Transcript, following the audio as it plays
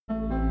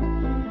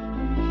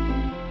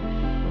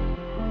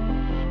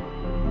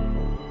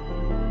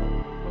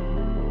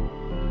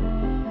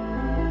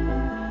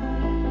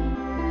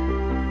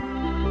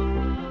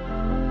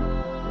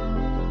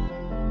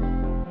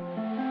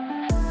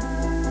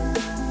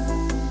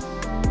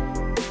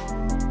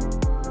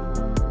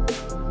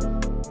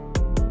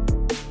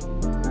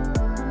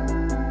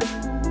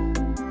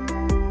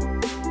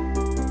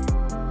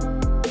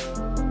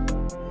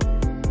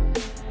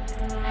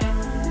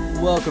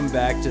welcome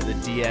back to the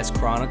DS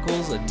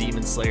Chronicles, a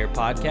Demon Slayer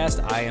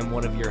podcast. I am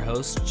one of your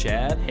hosts,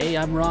 Chad. Hey,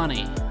 I'm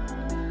Ronnie.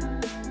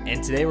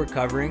 And today we're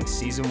covering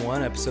Season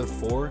 1, Episode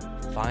 4,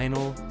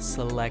 Final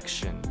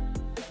Selection.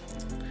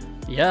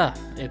 Yeah,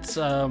 it's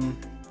felt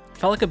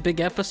like a big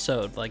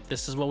episode. Like,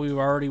 this is what we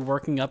were already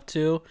working up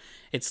to.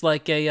 It's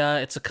like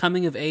it's a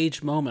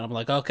coming-of-age moment. I'm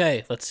like,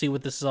 okay, let's see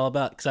what this is all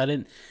about.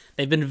 Because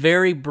they've been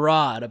very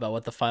broad about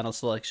what the Final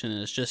Selection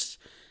is.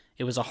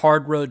 It was a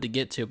hard road to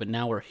get to, but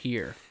now we're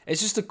here. It's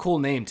just a cool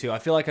name, too. I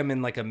feel like I'm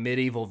in like a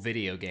medieval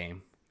video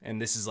game.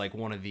 And this is like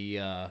one of the,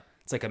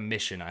 it's like a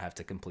mission I have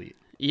to complete.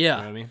 Yeah. You know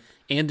what I mean?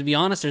 And to be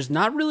honest, there's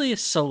not really a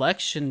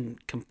selection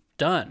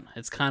done.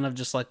 It's kind of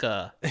just like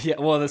a... Yeah,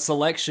 well, the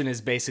selection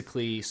is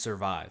basically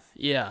survive.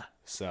 Yeah.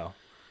 So...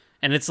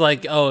 And it's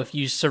like, oh, if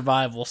you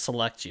survive, we'll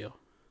select you.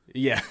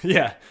 Yeah.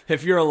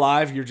 If you're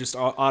alive, you're just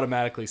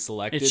automatically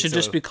selected. It should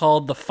just be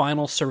called the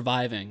Final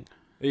Surviving.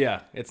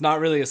 Yeah, it's not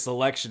really a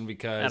selection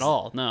because... At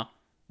all, no.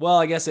 Well,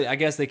 I guess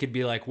they could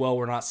be like, well,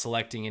 we're not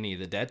selecting any of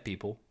the dead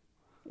people.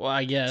 Well,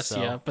 I guess,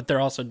 yeah. But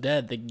they're also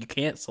dead. You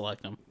can't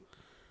select them.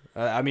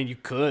 I mean, you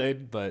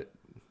could, but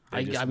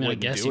I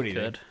guess you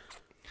could.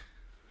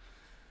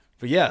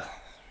 But yeah,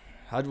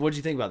 what'd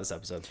you think about this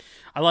episode?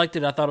 I liked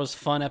it. I thought it was a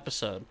fun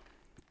episode.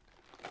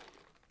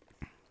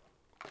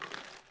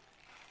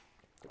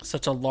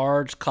 Such a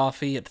large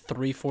coffee at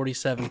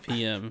 3:47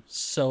 p.m.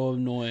 So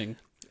annoying.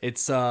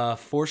 It's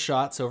 4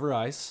 shots over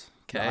ice.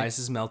 Okay. The ice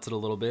is melted a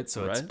little bit,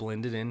 so it's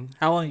blended in.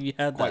 How long have you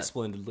had that? Quite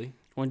splendidly.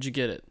 When'd you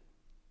get it?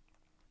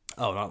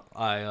 Oh, no,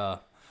 I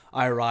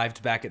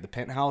arrived back at the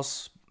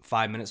penthouse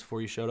 5 minutes before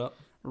you showed up.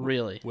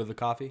 Really? With the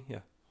coffee, yeah.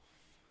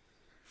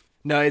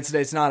 No,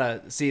 it's not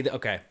a... See,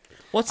 okay.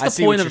 What's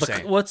the point of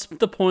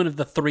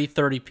the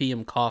 3:30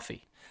 p.m.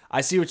 coffee? I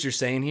see what you're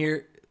saying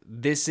here.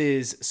 This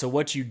is... So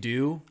what you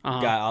do...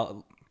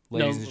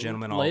 Ladies and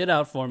gentlemen, lay it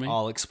out for me.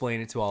 I'll explain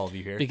it to all of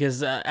you here.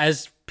 Because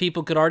as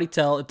people could already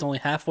tell, it's only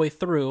halfway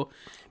through.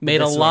 Made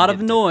a lot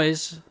of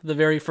noise the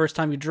very first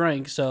time you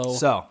drank,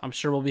 so I'm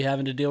sure we'll be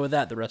having to deal with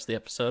that the rest of the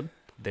episode.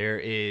 There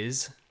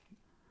is...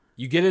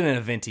 You get it in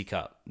a venti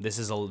cup. This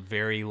is a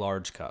very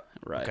large cup.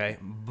 Right. Okay?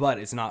 But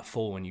it's not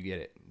full when you get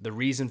it. The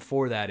reason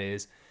for that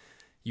is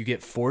you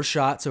get 4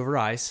 shots over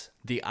ice.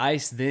 The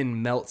ice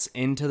then melts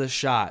into the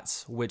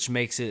shots, which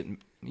makes it...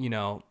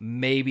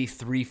 maybe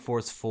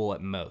 3/4 full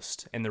at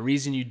most. And the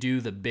reason you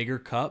do the bigger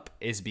cup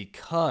is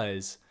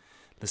because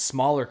the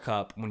smaller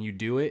cup, when you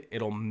do it,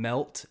 it'll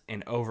melt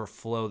and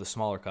overflow the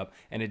smaller cup.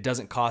 And it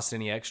doesn't cost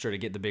any extra to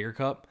get the bigger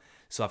cup.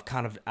 So I've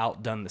kind of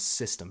outdone the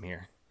system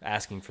here,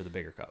 asking for the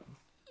bigger cup.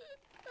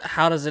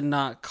 How does it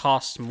not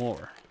cost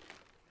more?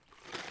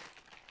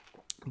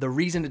 The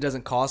reason it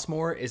doesn't cost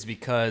more is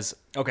because...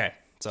 Okay.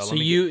 So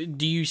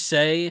do you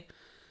say,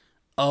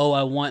 oh,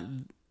 I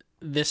want...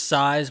 this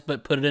size,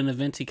 but put it in a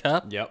venti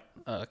cup? Yep.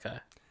 Oh, okay.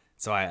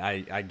 So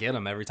I get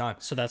them every time.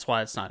 So that's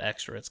why it's not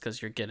extra. It's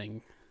because you're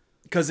getting...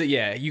 Because,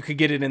 you could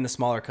get it in the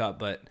smaller cup,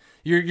 but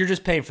you're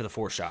just paying for the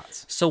 4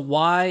 shots. So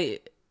why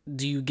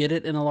do you get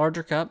it in a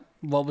larger cup?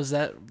 What was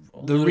that?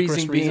 The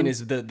reason being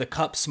is the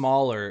cup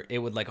smaller, it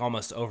would like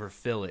almost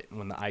overfill it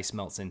when the ice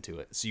melts into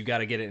it. So you got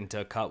to get it into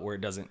a cup where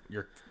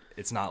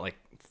it's not like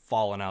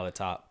falling out of the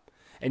top.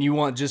 And you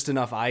want just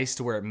enough ice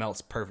to where it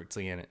melts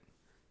perfectly in it.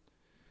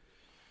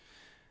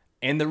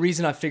 And the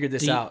reason I figured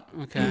this out,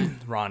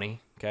 Ronnie,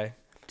 okay?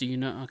 Do you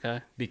know?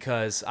 Okay.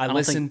 Because I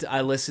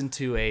listened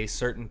to a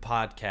certain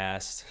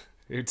podcast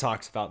who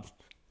talks about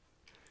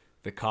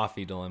the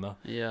coffee dilemma.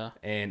 Yeah.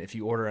 And if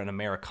you order an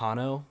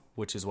Americano,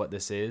 which is what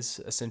this is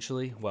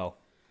essentially, well,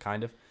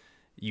 kind of,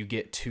 you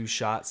get 2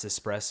 shots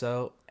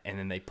espresso, and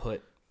then they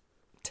put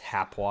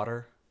tap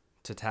water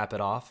to tap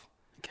it off.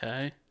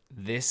 Okay.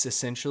 This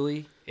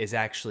essentially is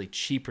actually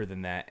cheaper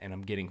than that, and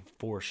I'm getting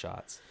 4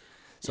 shots.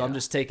 So I'm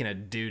just taking a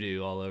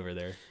doo-doo all over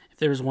there. If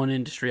there was one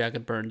industry I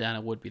could burn down,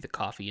 it would be the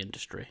coffee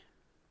industry.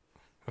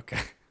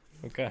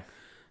 Okay.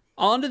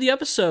 On to the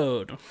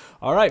episode.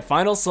 All right,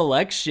 final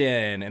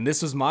selection. And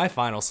this was my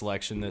final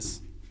selection,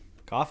 this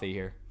coffee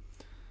here.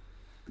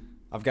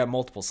 I've got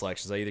multiple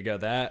selections. I either go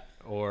that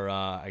or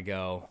I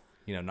go,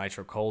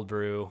 nitro cold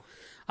brew.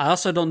 I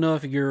also don't know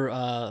if you're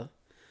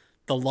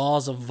the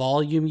laws of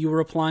volume you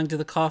were applying to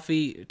the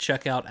coffee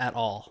check out at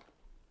all.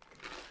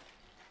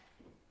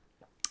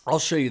 I'll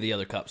show you the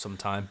other cup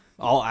sometime.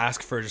 I'll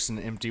ask for just an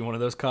empty one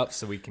of those cups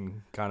so we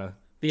can kind of...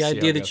 The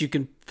idea that you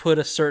can put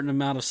a certain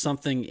amount of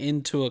something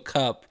into a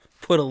cup,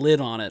 put a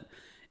lid on it,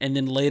 and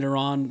then later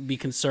on be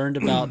concerned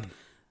about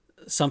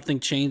something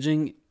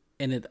changing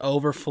and it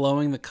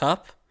overflowing the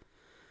cup?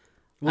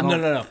 Well,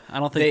 no. I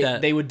don't think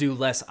that... They would do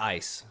less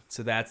ice.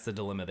 So that's the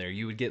dilemma there.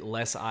 You would get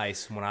less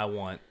ice when I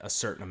want a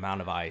certain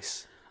amount of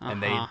ice.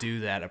 And they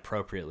do that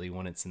appropriately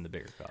when it's in the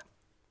bigger cup.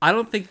 I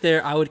don't think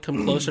I would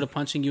come closer to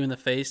punching you in the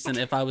face than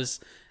if I was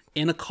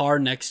in a car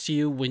next to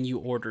you when you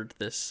ordered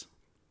this.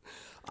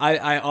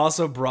 I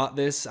also brought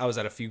this. I was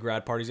at a few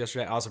grad parties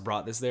yesterday. I also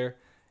brought this there,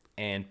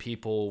 and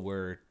people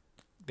were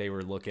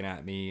looking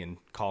at me and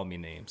calling me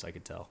names. I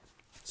could tell.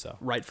 So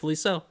rightfully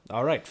so.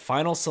 All right,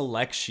 final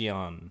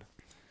selection.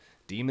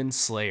 Demon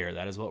Slayer.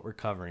 That is what we're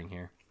covering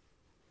here.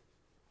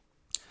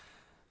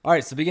 All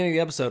right, so beginning of the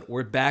episode,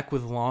 we're back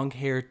with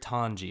long-haired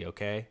Tanji,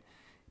 okay?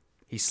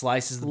 He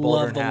slices the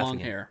boulder in half. Love the long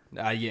hair.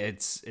 Yeah,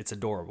 it's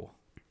adorable.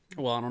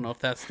 Well, I don't know if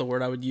that's the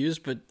word I would use,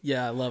 but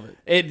yeah, I love it.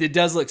 It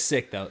does look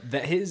sick, though.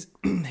 That his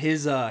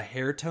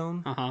hair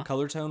tone,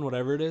 color tone,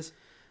 whatever it is,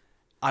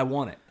 I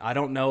want it. I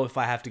don't know if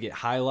I have to get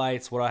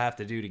highlights, what I have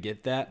to do to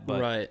get that,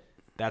 but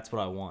that's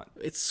what I want.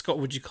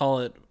 Would you call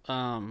it,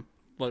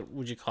 what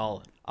would you call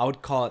it? I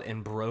would call it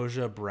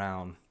ambrosia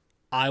brown.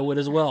 I would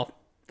as well.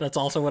 That's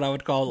also what I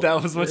would call it.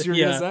 That was what you were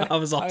going to say? I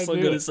was also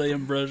going to say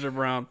ambrosia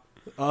brown.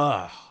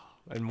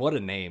 And what a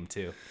name,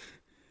 too.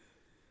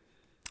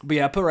 But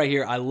yeah, I put right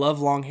here, I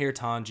love long hair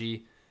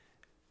Tanji,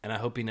 and I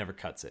hope he never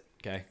cuts it,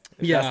 okay?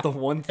 That's the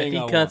one thing I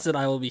want. If he cuts it,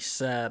 I will be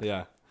sad.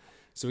 Yeah.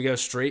 So we go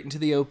straight into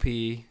the OP,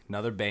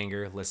 another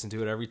banger, listen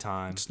to it every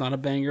time. It's not a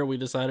banger, we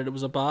decided it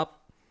was a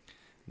bop.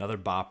 Another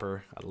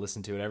bopper, I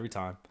listen to it every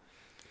time.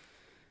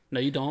 No,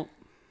 you don't.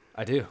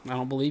 I do. I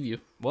don't believe you.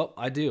 Well,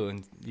 I do,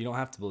 and you don't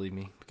have to believe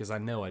me, because I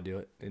know I do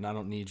it, and I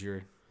don't need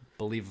your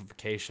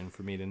believification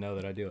for me to know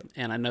that I do it.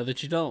 And I know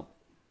that you don't.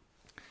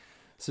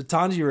 So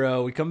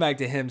Tanjiro, we come back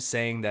to him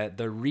saying that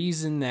the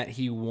reason that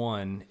he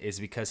won is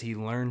because he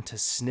learned to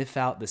sniff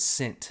out the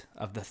scent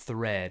of the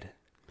thread.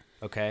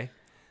 Okay?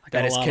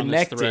 That is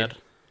connected.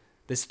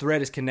 This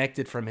thread is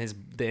connected from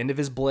the end of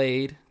his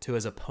blade to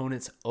his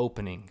opponent's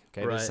opening.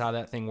 Okay, This is how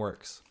that thing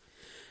works.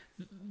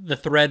 The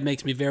thread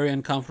makes me very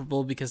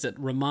uncomfortable because it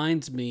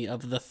reminds me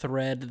of the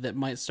thread that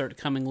might start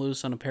coming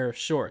loose on a pair of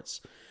shorts.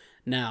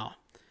 Now,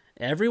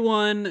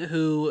 everyone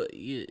who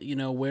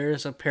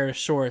wears a pair of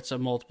shorts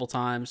multiple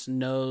times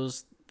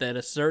knows that at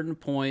a certain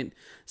point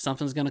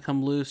something's going to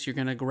come loose. You're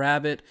going to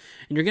grab it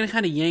and you're going to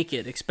kind of yank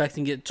it,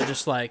 expecting it to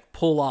just like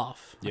pull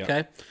off. Yep.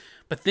 Okay,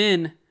 but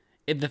then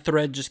the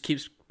thread just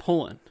keeps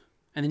pulling,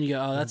 and then you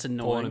go, "Oh, that's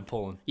annoying."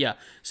 Pulling. Yeah.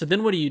 So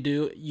then what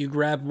do? You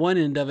grab one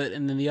end of it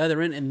and then the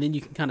other end, and then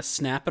you can kind of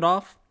snap it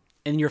off,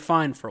 and you're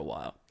fine for a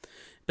while.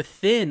 But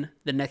then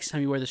the next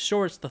time you wear the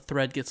shorts, the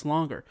thread gets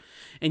longer,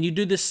 and you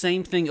do the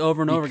same thing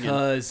over and over again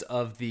because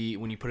of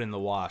when you put it in the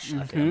wash.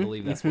 I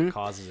believe that's what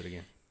causes it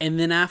again. And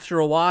then after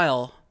a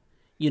while,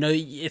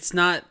 it's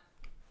not.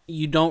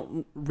 You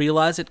don't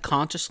realize it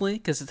consciously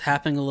because it's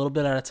happening a little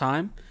bit at a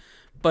time.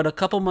 But a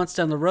couple months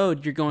down the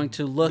road, you're going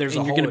to look and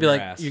you're going to be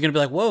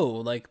like, whoa,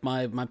 like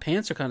my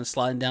pants are kind of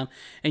sliding down,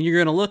 and you're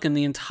going to look and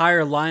the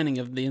entire lining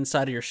of the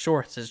inside of your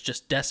shorts is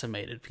just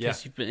decimated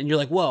because and you're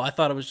like, whoa, I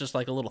thought it was just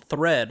like a little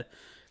thread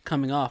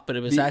coming off, but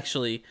it was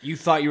actually you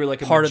thought you were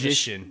like a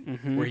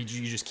magician where you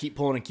just keep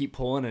pulling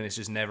and it's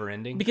just never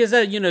ending. Because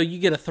you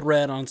get a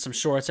thread on some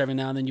shorts every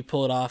now and then, you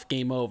pull it off,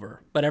 game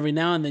over. But every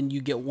now and then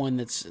you get one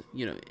that's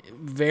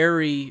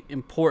very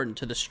important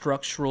to the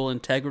structural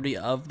integrity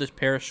of this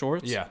pair of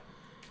shorts. Yeah.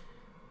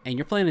 And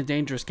you're playing a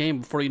dangerous game.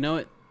 Before you know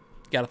it,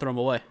 you got to throw them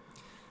away.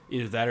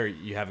 Either that or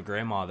you have a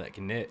grandma that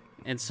can knit.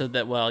 And so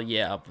but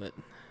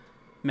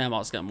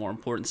Mama's got more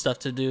important stuff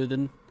to do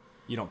than...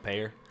 You don't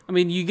pay her? I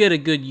mean, you get a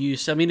good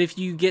use. I mean, if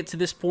you get to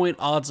this point,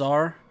 odds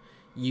are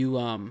you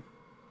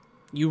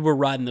were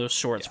riding those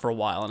shorts for a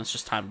while, and it's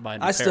just time to buy a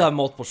new pair. Still have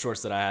multiple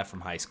shorts that I have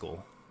from high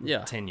school.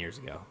 Yeah. 10 years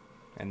ago.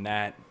 And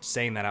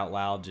saying that out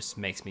loud just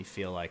makes me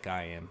feel like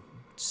I am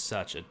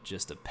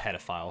just a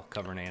pedophile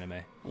covering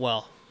anime.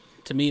 Well...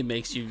 To me, it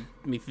makes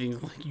me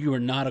think like you are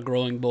not a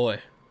growing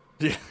boy.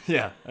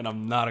 Yeah, and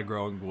I'm not a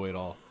growing boy at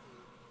all.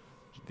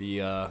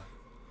 The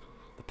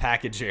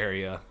package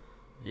area,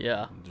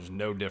 there's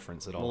no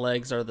difference at all. The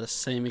legs are the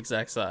same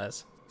exact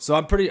size. So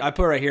I put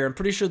right here, I'm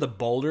pretty sure the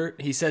boulder,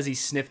 he says he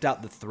sniffed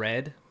out the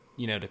thread,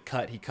 to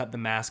cut. He cut the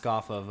mask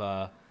off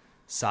of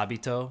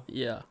Sabito.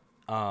 Yeah.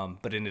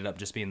 But ended up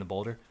just being the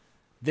boulder.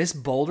 This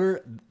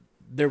boulder,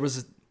 you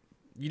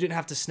didn't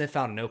have to sniff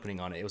out an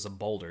opening on it. It was a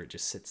boulder. It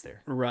just sits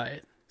there.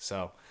 Right.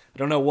 So I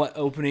don't know what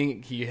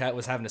opening he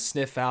was having to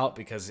sniff out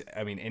because,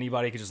 I mean,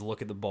 anybody could just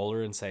look at the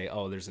boulder and say,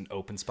 oh, there's an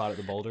open spot at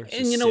the boulder.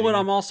 And you know what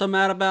I'm also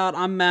mad about?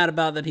 I'm mad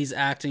about that he's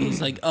acting. He's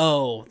like,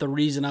 oh, the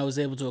reason I was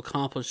able to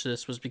accomplish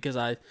this was because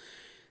I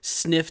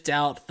sniffed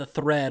out the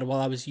thread while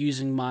I was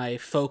using my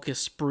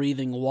focus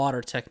breathing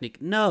water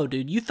technique. No,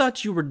 dude, you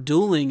thought you were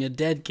dueling a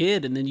dead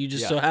kid and then you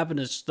just so happened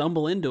to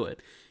stumble into it.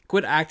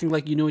 Quit acting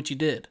like you knew what you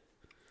did.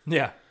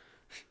 Yeah.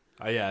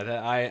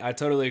 I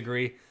totally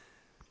agree.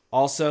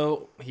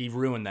 Also, he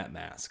ruined that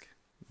mask,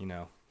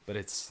 but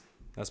that's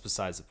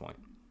besides the point.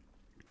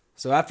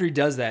 So after he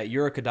does that,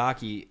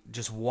 Urokodaki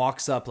just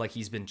walks up like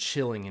he's been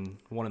chilling in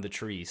one of the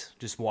trees,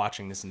 just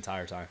watching this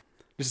entire time.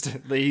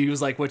 He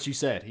was like what you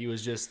said. He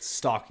was just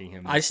stalking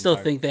him. I still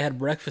think they had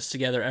breakfast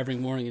together every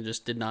morning and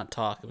just did not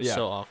talk. It was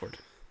so awkward.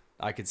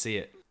 I could see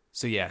it.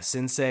 So yeah,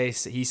 Sensei,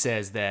 he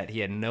says that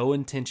he had no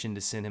intention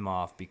to send him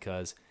off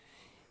because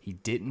he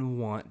didn't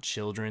want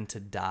children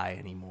to die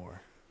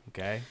anymore.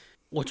 Okay?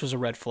 Which was a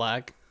red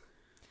flag.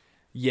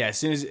 Yeah, as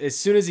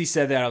soon as he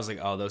said that, I was like,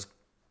 oh, those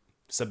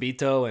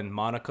Sabito and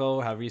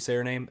Monaco, however you say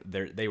her name,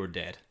 they were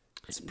dead.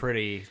 It's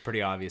pretty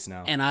obvious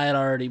now. And I had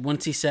already,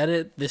 once he said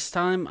it, this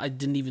time, I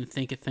didn't even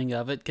think a thing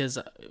of it, because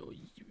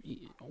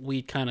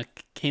we kind of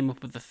came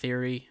up with the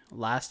theory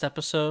last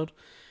episode.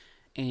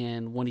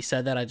 And when he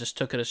said that, I just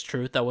took it as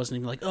truth. I wasn't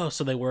even like, oh,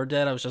 so they were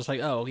dead. I was just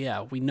like, oh,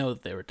 yeah, we know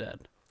that they were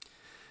dead.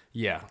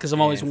 Yeah. Because I'm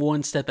always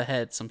one step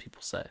ahead, some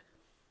people say.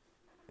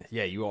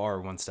 Yeah, you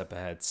are one step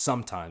ahead.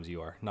 Sometimes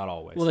you are, not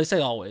always. Well, they say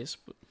always.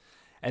 But...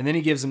 And then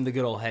he gives him the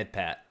good old head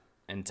pat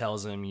and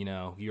tells him,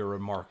 you're a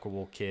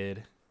remarkable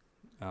kid.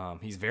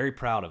 He's very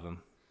proud of him.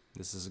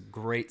 This is a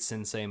great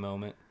sensei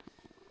moment.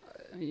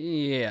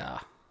 Yeah.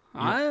 We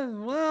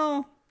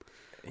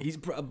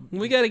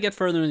got to get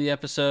further in the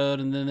episode,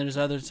 and then there's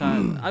other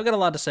times. I've got a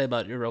lot to say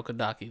about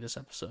Urokodaki this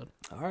episode.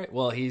 All right.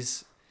 Well,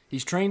 he's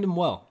trained him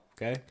well.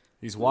 Okay,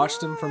 he's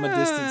watched him from a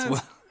distance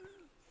well.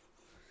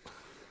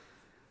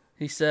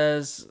 He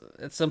says,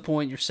 "At some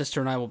point, your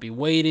sister and I will be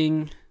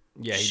waiting."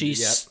 Yeah,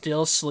 she's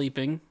still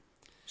sleeping.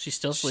 She's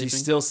still sleeping. She's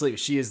still sleeping.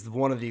 She is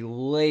one of the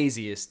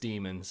laziest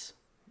demons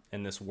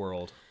in this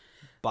world,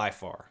 by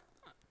far.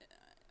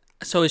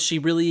 So is she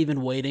really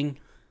even waiting?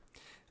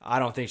 I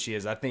don't think she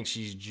is. I think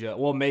she's just...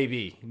 Well,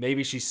 maybe.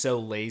 Maybe she's so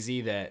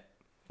lazy that...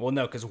 Well,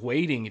 no, because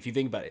waiting, if you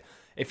think about it,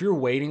 if you're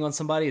waiting on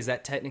somebody, is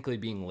that technically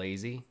being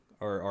lazy?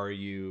 Or are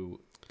you...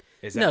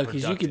 Is that no,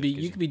 because you could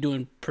be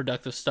doing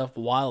productive stuff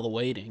while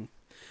waiting.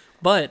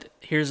 But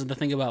here's the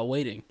thing about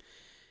waiting.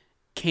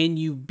 Can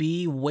you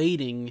be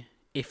waiting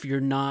if you're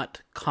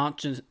not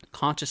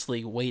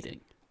consciously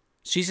waiting?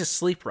 She's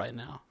asleep right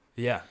now.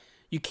 Yeah.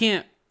 You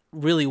can't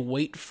really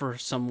wait for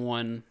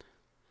someone...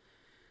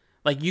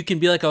 Like, you can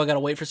be like, oh, I gotta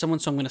wait for someone,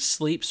 so I'm gonna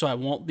sleep, so I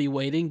won't be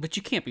waiting. But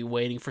you can't be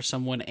waiting for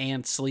someone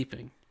and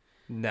sleeping.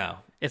 No.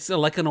 It's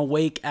like an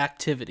awake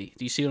activity.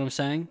 Do you see what I'm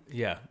saying?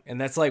 Yeah.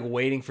 And that's like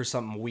waiting for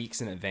something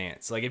weeks in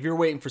advance. Like, if you're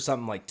waiting for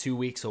something like 2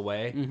 weeks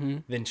away,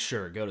 then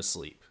sure, go to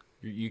sleep.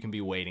 You can be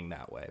waiting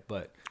that way.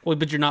 But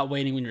you're not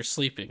waiting when you're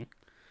sleeping.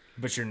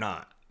 But you're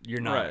not. You're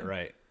not,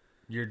 right?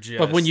 You're just...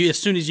 But as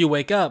soon as you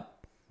wake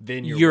up,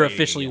 then you're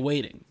officially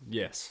waiting.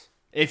 Yes.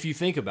 If you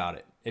think about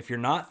it. If you're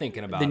not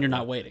thinking about it... Then you're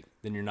not waiting.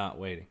 Then you're not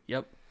waiting.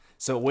 Yep.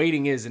 So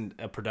waiting isn't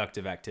a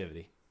productive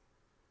activity,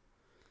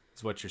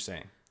 is what you're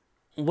saying.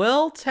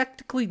 Well,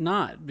 technically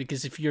not,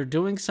 because if you're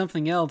doing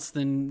something else,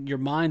 then your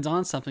mind's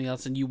on something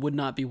else, and you would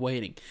not be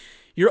waiting.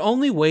 You're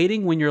only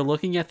waiting when you're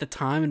looking at the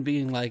time and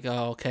being like,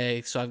 oh,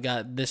 okay, so I've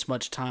got this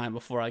much time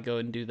before I go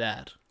and do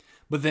that.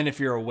 But then if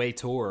you're a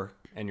waiter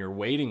and you're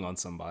waiting on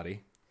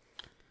somebody,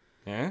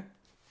 yeah?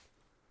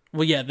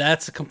 Well, yeah,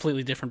 that's a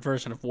completely different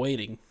version of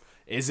waiting.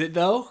 Is it,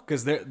 though?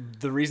 Because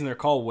the reason they're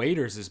called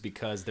waiters is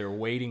because they're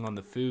waiting on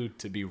the food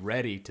to be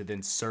ready to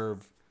then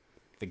serve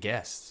the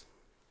guests.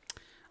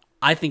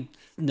 I think,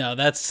 no,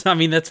 that's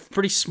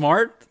pretty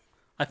smart.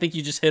 I think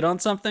you just hit on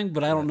something,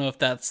 but I don't know if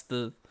that's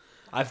the...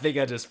 I think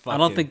I just fucking... I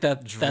don't think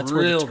that's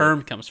where the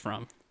term comes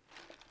from.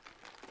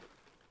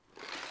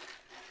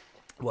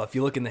 Well, if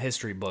you look in the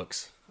history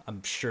books,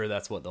 I'm sure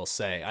that's what they'll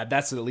say.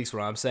 That's at least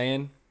what I'm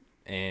saying.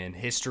 And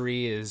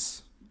history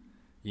is,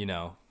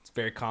 it's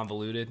very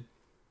convoluted.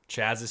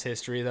 Chaz's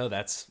history, though,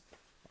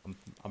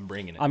 I'm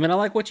bringing it. I mean, I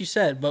like what you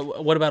said,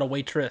 but what about a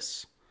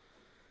waitress?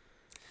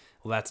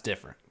 Well, that's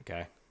different,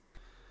 okay?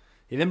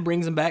 He then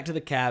brings him back to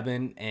the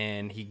cabin,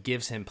 and he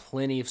gives him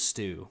plenty of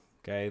stew,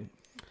 okay?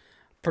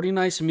 Pretty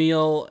nice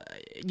meal.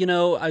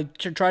 I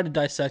tried to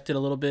dissect it a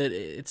little bit.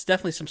 It's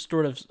definitely some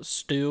sort of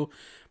stew,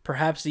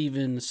 perhaps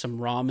even some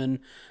ramen.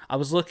 I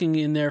was looking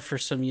in there for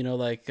some,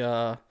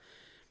 but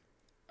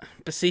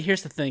see,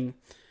 here's the thing.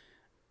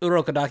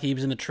 Urokodaki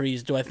was in the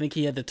trees. Do I think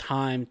he had the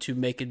time to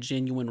make a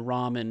genuine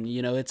ramen?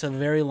 It's a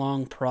very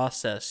long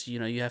process.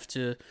 You have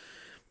to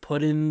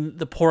put in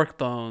the pork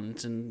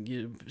bones and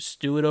you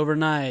stew it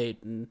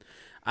overnight. And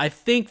I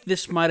think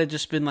this might have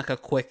just been like a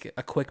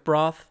quick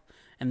broth.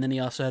 And then he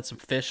also had some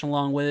fish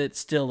along with it.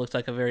 Still looked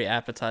like a very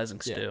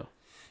appetizing stew.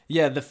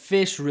 Yeah, the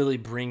fish really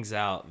brings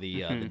out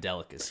the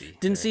delicacy.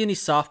 Didn't see any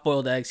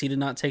soft-boiled eggs. He did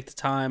not take the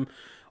time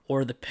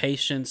or the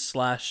patience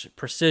 /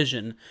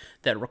 precision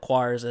that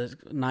requires a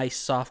nice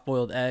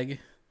soft-boiled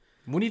egg.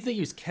 When do you think he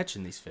was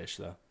catching these fish,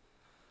 though?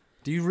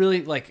 Do you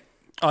really, like...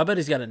 Oh, I bet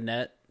he's got a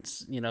net,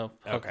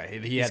 Okay,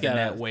 he had the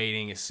net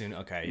waiting as soon...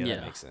 Okay, yeah,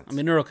 that makes sense. I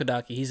mean,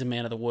 Urokodaki, he's a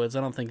man of the woods.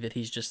 I don't think that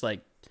he's just,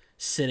 like,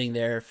 sitting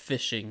there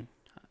fishing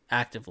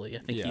actively. I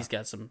think he's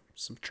got some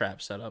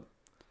traps set up.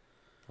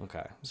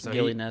 Okay. Some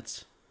gilly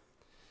nets.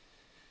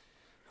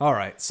 All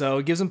right, so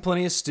it gives him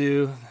plenty of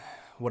stew...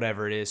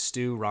 Whatever it is,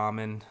 stew,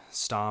 ramen,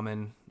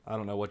 stamen, I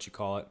don't know what you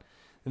call it.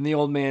 Then the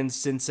old man,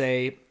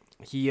 sensei,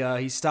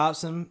 he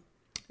stops him,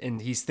 and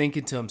he's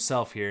thinking to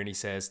himself here, and he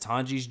says,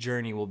 Tanji's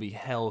journey will be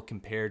hell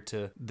compared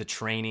to the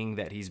training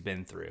that he's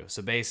been through.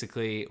 So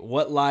basically,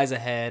 what lies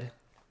ahead,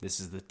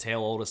 this is the tale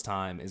old as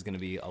time, is going to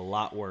be a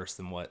lot worse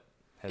than what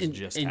has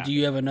just happened. And do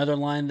you have another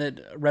line that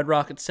Red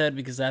Rocket said?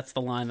 Because that's the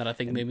line that I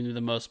think made me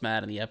the most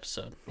mad in the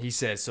episode. He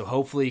says, so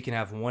hopefully you can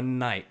have one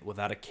night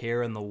without a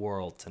care in the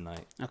world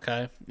tonight.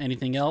 Okay.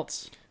 Anything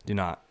else? Do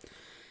not.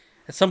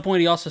 At some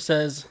point he also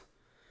says,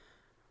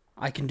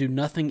 I can do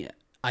nothing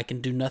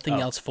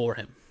else for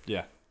him.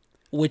 Yeah.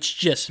 Which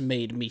just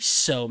made me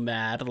so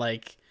mad.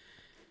 Like,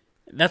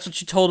 that's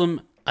what you told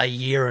him a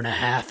year and a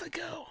half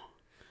ago.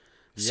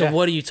 So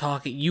what are you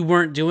talking? You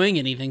weren't doing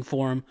anything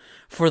for him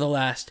for the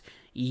last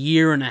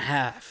year and a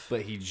half.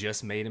 But he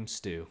just made him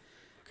stew.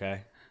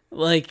 Okay?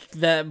 Like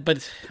that,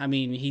 but I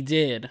mean, he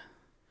did.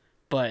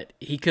 But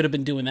he could have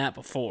been doing that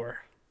before.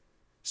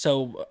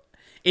 So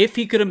if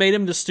he could have made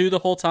him the stew the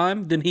whole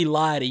time, then he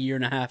lied a year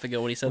and a half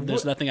ago when he said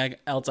there's nothing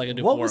else I can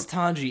do for him. What was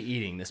Tanji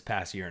eating this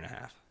past year and a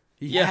half?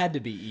 He had to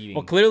be eating.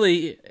 Well,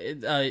 clearly,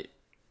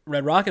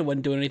 Red Rocket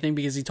wasn't doing anything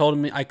because he told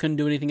him I couldn't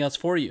do anything else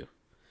for you.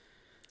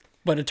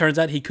 But it turns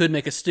out he could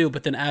make a stew,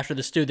 but then after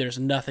the stew, there's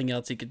nothing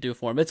else he could do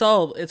for him. It's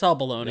all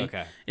baloney.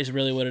 Okay. Is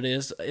really what it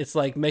is. It's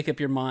like make up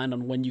your mind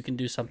on when you can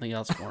do something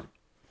else for him.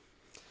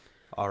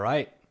 All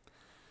right.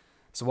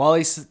 So while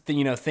he's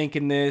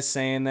thinking this,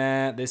 saying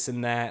that, this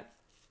and that,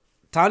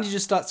 Tanji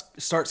just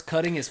starts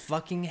cutting his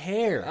fucking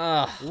hair.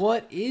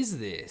 What is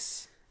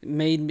this? It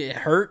made me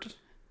hurt.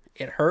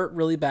 It hurt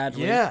really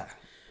badly. Yeah.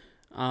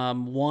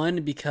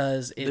 One,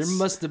 because there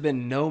must have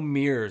been no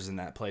mirrors in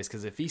that place,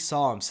 because if he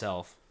saw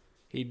himself,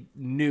 he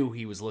knew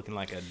he was looking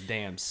like a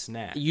damn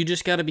snack. You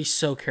just got to be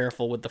so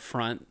careful with the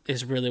front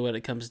is really what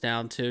it comes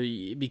down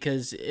to,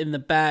 because in the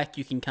back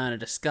you can kind of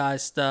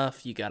disguise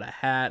stuff. You got a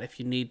hat if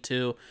you need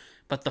to,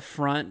 but the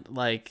front,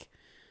 like,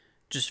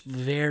 just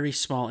very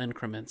small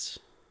increments.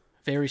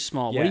 Very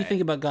small. Yeah. What do you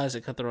think about guys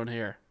that cut their own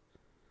hair?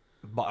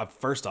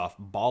 First off,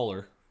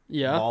 baller.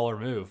 Yeah. Baller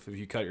move if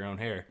you cut your own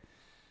hair.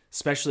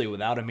 Especially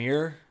without a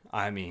mirror.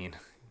 I mean,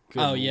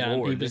 good oh, yeah.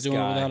 Lord, He was doing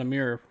it without a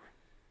mirror.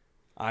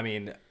 I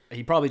mean,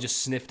 he probably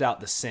just sniffed out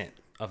the scent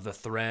of the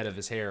thread of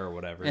his hair or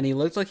whatever. And he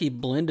looked like he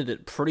blended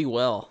it pretty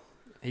well.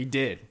 He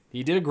did.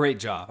 He did a great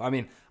job. I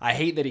mean, I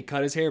hate that he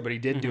cut his hair, but he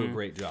did do a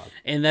great job.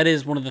 And that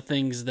is one of the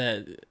things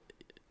that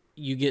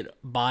you get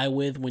by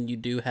with when you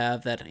do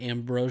have that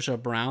ambrosia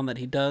brown that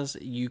he does.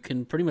 You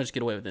can pretty much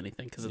get away with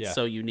anything because it's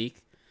so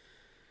unique.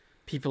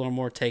 People are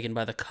more taken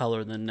by the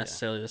color than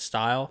necessarily the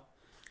style.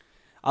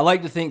 I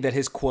like to think that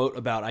his quote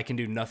about "I can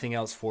do nothing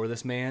else for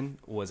this man"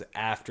 was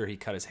after he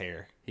cut his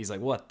hair. He's like,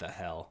 "What the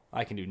hell?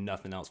 I can do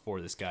nothing else for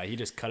this guy." He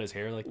just cut his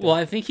hair like that. Well,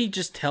 I think he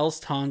just tells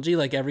Tanji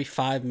like every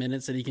 5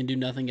 minutes that he can do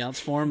nothing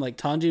else for him. Like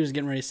Tanji was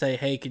getting ready to say,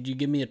 "Hey, could you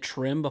give me a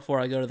trim before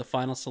I go to the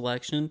final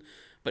selection?"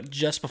 But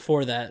just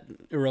before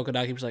that,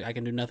 Urokodaki was like, "I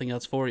can do nothing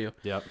else for you."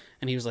 Yep.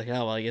 And he was like,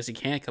 "Oh, well, I guess he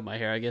can't cut my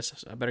hair. I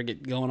guess I better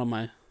get going on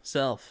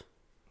myself.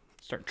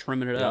 Start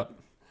trimming it up."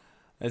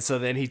 And so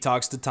then he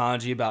talks to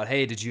Tanji about,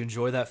 "Hey, did you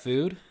enjoy that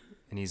food?"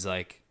 And he's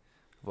like,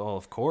 "Well,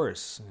 of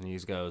course." And he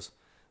goes,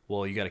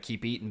 "Well, you got to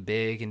keep eating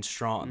big and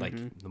strong. Like,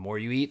 the more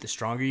you eat, the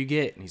stronger you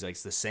get." And he's like,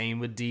 "It's the same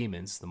with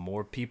demons. The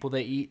more people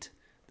they eat,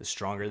 the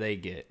stronger they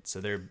get.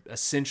 So they're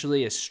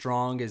essentially as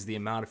strong as the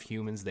amount of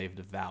humans they've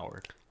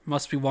devoured."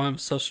 Must be why I'm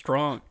so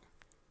strong.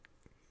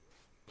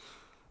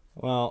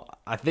 Well,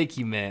 I think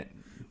he meant...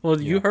 Well,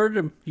 you heard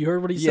him. You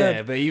heard what he said.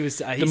 Yeah, but he was...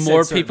 the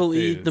more people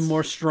eat, the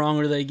more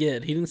stronger they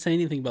get. He didn't say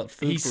anything about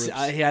food groups.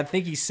 I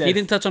think he said... He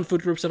didn't touch on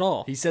food groups at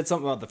all. He said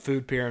something about the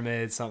food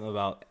pyramid, something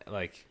about,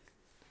 like...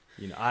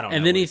 I don't know.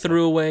 And then he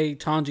threw away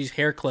Tanji's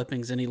hair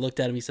clippings, and he looked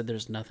at him. He said,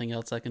 "There's nothing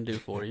else I can do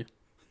for you."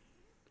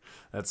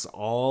 That's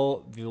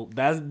all.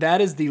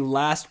 That is the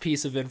last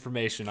piece of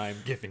information I am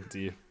giving to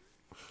you.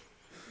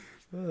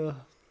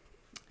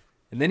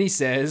 And then he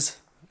says,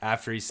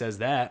 after he says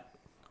that,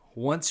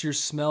 "Once your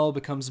smell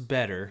becomes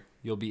better,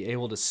 you'll be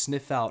able to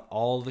sniff out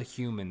all the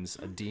humans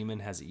a demon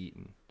has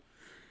eaten."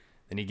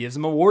 Then he gives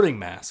him a warding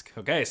mask.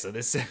 Okay, so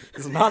this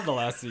is not the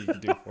last thing you can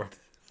do for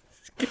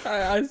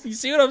him. You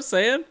see what I'm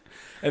saying?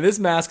 And this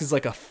mask is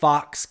like a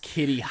fox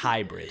kitty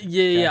hybrid.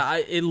 Yeah.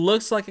 It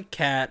looks like a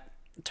cat.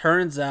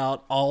 Turns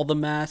out all the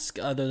masks,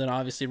 other than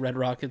obviously Red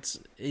Rocket's,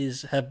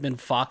 have been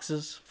fox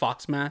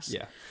masks.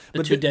 Yeah,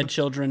 the two dead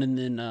children, and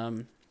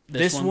then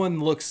this one.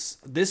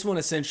 This one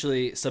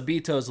essentially,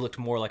 Sabito's looked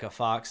more like a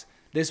fox.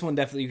 This one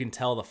definitely, you can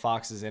tell the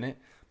fox is in it,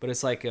 but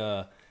it's like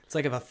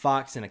if a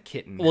fox and a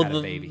kitten had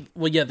a baby.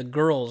 Well, yeah, the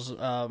girls.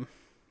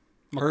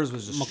 Hers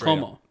was just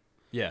Makomo.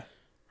 Yeah.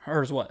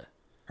 Hers what?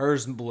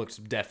 Hers looks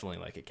definitely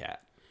like a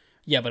cat.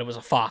 Yeah, but it was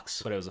a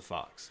fox.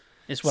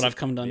 It's what I've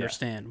come to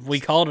understand. Yeah. We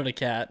called it a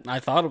cat. I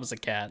thought it was a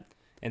cat.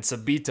 And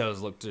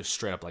Sabito's looked just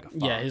straight up like a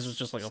fox. Yeah, his was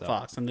just like a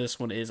fox, and this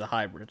one is a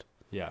hybrid.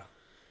 Yeah.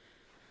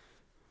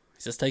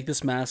 He says, "Take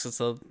this mask. It's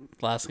the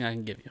last thing I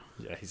can give you."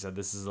 Yeah, he said,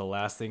 "This is the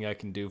last thing I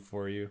can do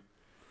for you."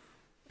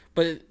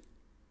 But,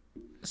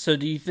 so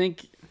do you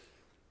think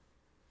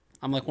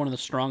I'm like one of the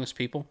strongest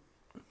people?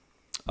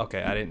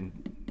 Okay, I didn't...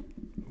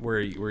 Where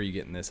are you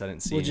getting this? I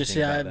didn't see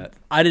anything about that.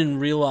 I didn't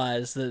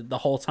realize that the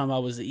whole time I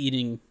was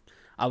eating,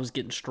 I was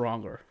getting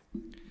stronger.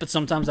 But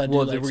sometimes I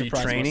do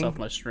surprise myself with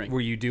my strength.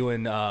 Were you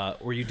doing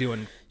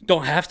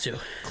Don't have to.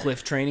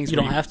 cliff trainings? You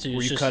don't have to.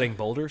 Were you cutting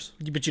boulders?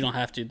 But you don't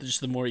have to.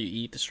 Just the more you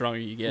eat, the stronger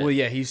you get. Well,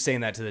 yeah, he's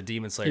saying that to the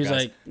Demon Slayer guys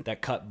like,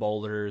 that cut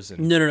boulders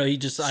and No. He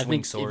just, I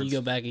think swords. if you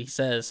go back, he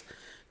says,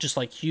 just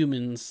like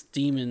humans,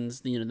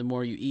 demons, the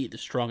more you eat, the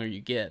stronger you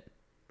get.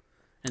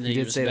 And then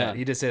he did say that.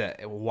 He did say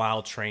that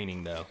while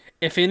training, though.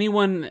 If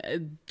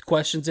anyone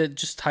questions it,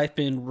 just type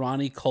in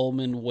Ronnie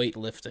Coleman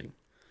weightlifting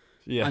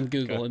on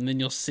Google, and then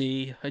you'll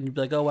see, and you'll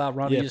be like, "Oh wow,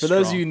 Ronnie is for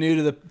those strong." of you new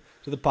to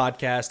to the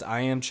podcast.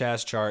 I am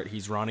Chaz Chart.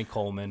 He's Ronnie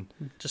Coleman.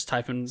 Just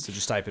type in. So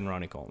just type in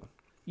Ronnie Coleman.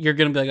 You're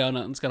going to be like, oh,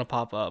 nothing's going to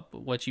pop up.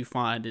 But what you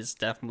find is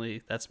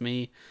definitely, that's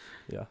me.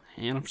 Yeah.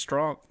 And I'm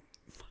strong.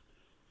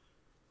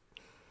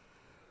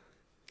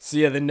 So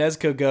yeah, then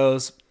Nezuko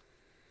goes.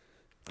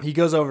 He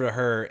goes over to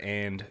her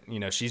and,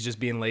 she's just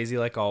being lazy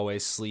like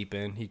always,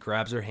 sleeping. He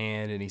grabs her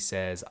hand and he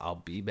says, I'll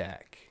be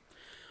back.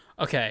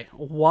 Okay,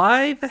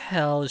 why the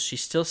hell is she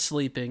still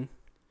sleeping?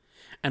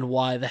 And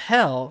why the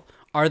hell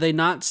are they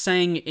not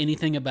saying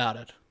anything about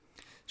it?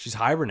 She's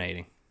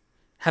hibernating.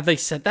 Have they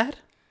said that?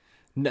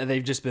 No,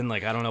 they've just been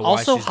like, I don't know why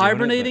Also, she's doing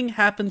hibernating it,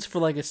 happens for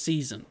like a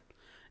season.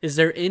 Is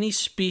there any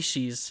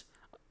species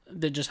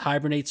that just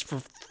hibernates for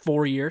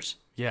 4 years?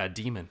 Yeah, a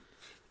demon.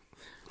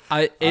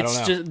 It's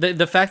don't know. just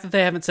the fact that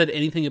they haven't said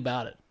anything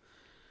about it.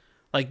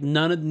 Like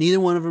neither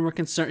one of them are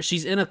concerned.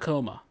 She's in a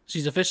coma.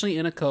 She's officially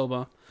in a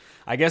coma.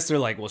 I guess they're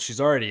like, well,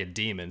 she's already a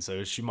demon,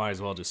 so she might as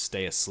well just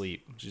stay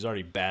asleep. She's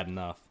already bad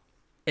enough.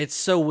 It's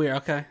so weird.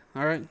 Okay,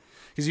 all right.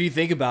 Because if you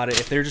think about it,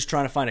 if they're just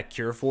trying to find a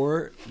cure for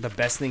her, the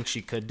best thing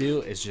she could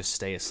do is just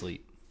stay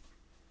asleep.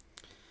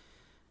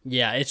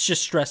 Yeah, it's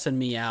just stressing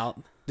me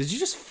out. Did you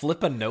just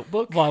flip a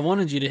notebook? Well, I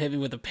wanted you to hit me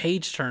with a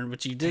page turn,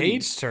 but you didn't.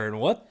 Page turn?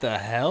 What the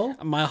hell?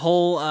 My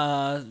whole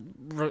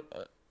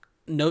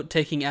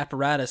note-taking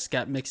apparatus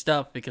got mixed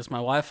up because my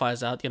Wi-Fi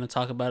is out. Going to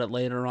talk about it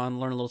later on.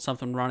 Learn a little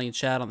something Ronnie and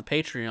Chad on the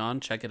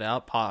Patreon. Check it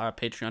out.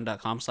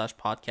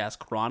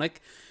 Patreon.com/podcastchronic.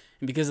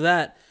 And because of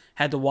that,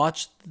 had to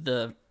watch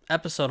the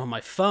episode on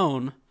my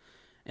phone,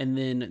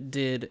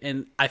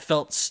 and I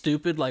felt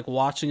stupid like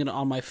watching it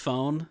on my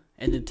phone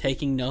and then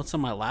taking notes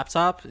on my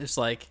laptop. It's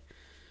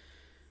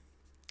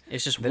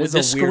just that is the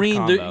a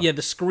screen. weird combo.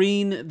 The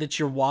screen that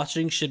you're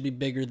watching should be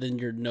bigger than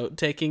your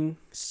note-taking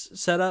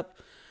setup.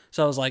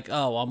 So I was like,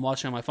 oh, I'm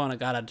watching on my phone. I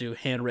gotta do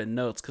handwritten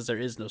notes because there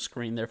is no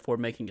screen, therefore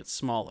making it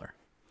smaller.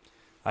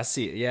 I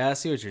see. Yeah, I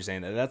see what you're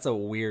saying. That's a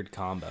weird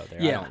combo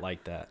there. Yeah. I don't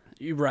like that.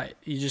 You're right.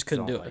 You just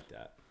couldn't do it. Like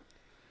that.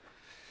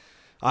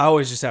 I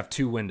always just have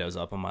 2 windows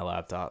up on my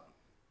laptop.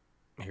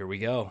 Here we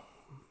go.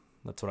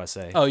 That's what I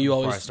say. Oh, you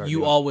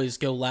always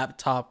go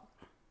laptop.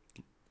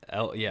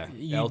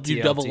 You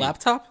do double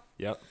laptop?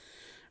 Yep.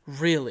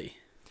 Really?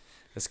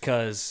 It's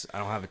because I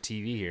don't have a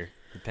TV here.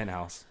 The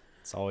penthouse.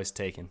 It's always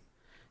taken.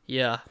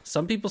 Yeah.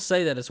 Some people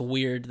say that it's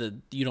weird that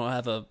you don't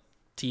have a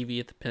TV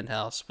at the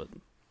penthouse, but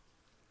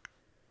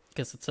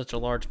because it's such a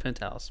large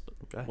penthouse. But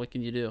okay. What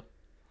can you do?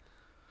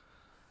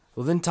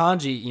 Well, then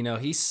Tanji,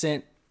 he's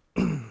sent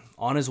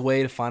on his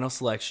way to final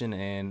selection,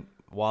 and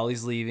while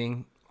he's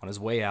leaving, on his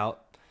way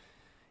out,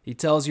 he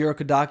tells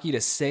Urokodaki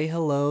to say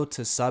hello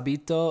to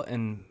Sabito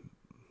and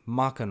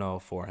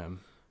Makano for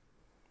him.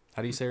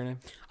 How do you say her name?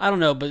 I don't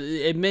know, but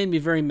it made me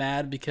very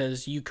mad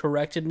because you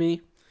corrected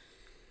me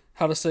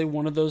how to say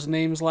one of those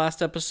names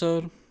last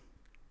episode.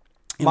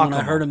 And when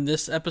I heard him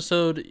this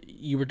episode,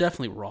 you were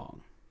definitely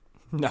wrong.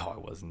 No, I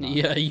was not.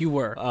 Yeah, you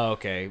were. Oh,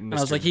 okay. I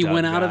was like, he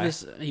went out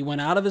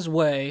of his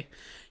way.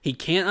 He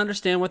can't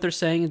understand what they're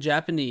saying in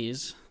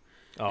Japanese.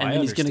 Oh, and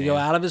then he's going to go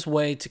out of his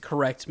way to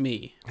correct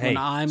me when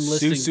I'm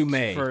listening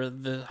Susume. for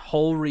the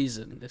whole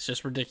reason. It's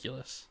just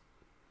ridiculous.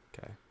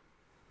 Okay.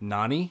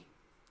 Nani?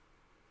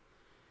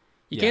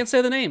 You can't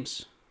say the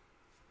names.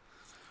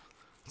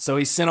 So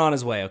he's sent on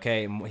his way,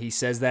 okay? And he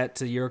says that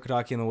to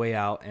Urokodaki on the way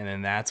out, and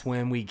then that's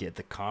when we get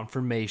the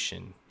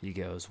confirmation. He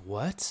goes,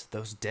 what?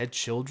 Those dead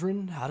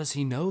children? How does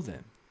he know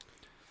them?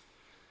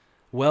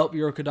 Well,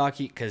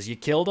 Urokodaki, because you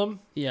killed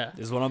them? Yeah.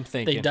 Is what I'm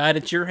thinking. They died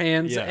at your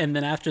hands, Yeah. and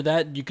then after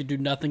that, you could do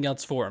nothing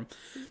else for them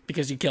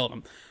because you killed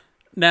them.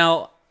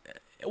 Now,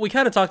 we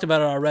kind of talked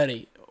about it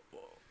already.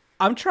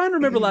 I'm trying to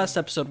remember last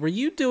episode. Were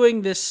you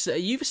doing this?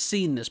 You've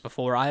seen this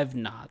before. I have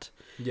not.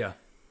 Yeah.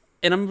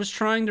 And I was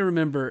trying to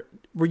remember,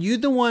 were you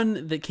the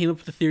one that came up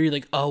with the theory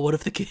like, oh, what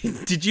if the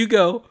kids... Did you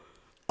go,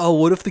 oh,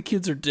 what if the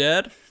kids are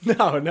dead?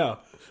 No.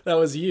 That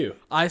was you.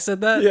 I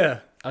said that? Yeah.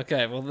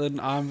 Okay, well then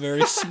I'm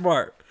very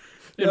smart.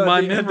 In No, my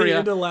at the memory,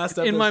 end of last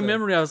in my episode.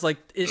 memory, I was like,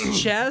 is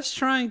Chaz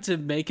trying to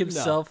make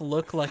himself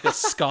look like a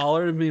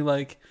scholar and be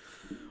like,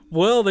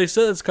 well, they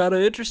said it's kind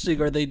of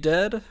interesting. Are they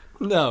dead?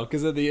 No,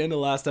 because at the end of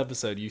last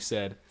episode, you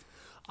said,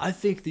 I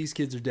think these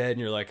kids are dead. And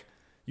you're like,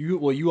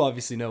 you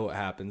obviously know what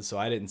happened. So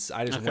I just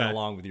went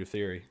along with your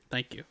theory.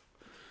 Thank you.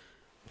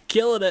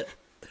 Killing it.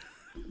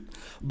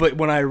 But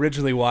when I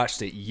originally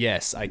watched it,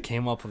 yes, I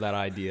came up with that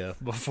idea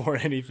before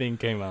anything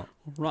came out.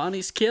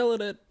 Ronnie's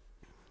killing it.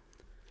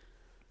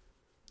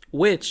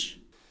 Which,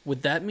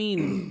 would that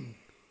mean...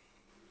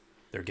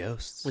 They're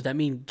ghosts. Would that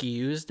mean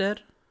Gyu is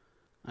dead?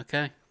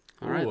 Okay.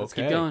 All right, let's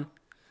keep going.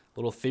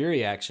 Little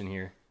theory action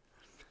here.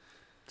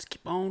 Let's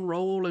keep on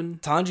rolling.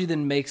 Tanji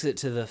then makes it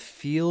to the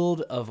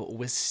field of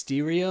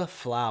wisteria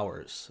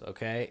flowers,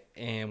 okay?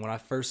 And when I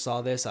first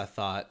saw this, I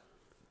thought,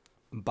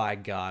 by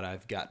God,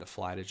 I've got to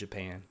fly to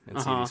Japan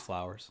and see these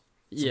flowers.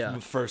 So Yeah.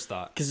 first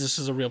thought. Because this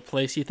is a real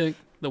place, you think?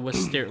 The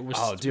wisteria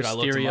Oh, dude, I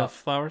looked them wisteria up.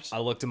 flowers? I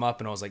looked them up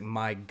and I was like,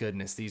 my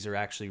goodness, these are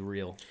actually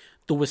real.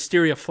 The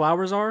wisteria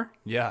flowers are?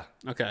 Yeah.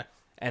 Okay.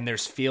 And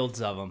there's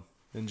fields of them.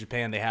 In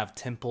Japan, they have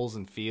temples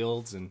and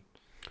fields. And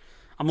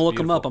I'm going to look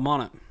them up. beautiful.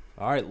 I'm on it.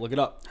 All right, look it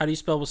up. How do you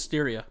spell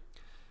wisteria?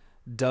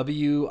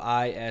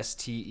 Wisteria.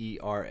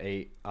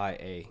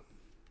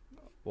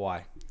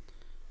 Why?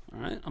 All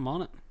right, I'm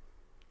on it.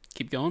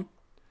 Keep going.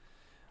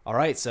 All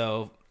right,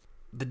 so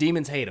the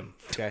demons hate him.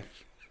 Okay.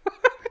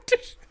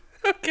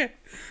 Okay,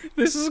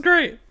 this is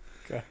great.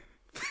 Okay.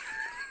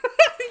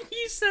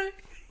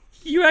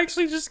 You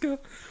actually just go,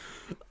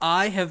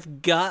 I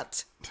have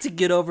got to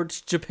get over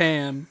to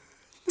Japan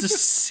to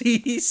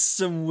see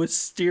some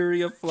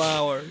wisteria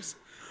flowers.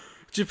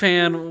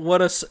 Japan,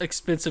 what a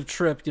expensive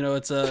trip. You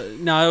know,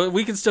 now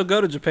we can still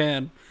go to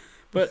Japan,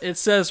 but it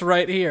says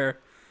right here,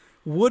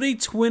 woody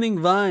twinning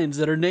vines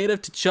that are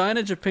native to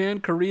China,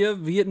 Japan, Korea,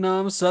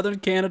 Vietnam, southern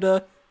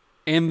Canada,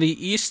 and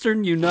the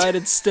eastern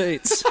United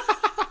States.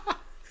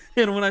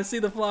 And when I see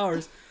the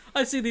flowers,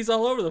 I see these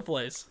all over the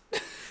place.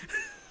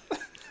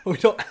 We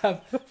don't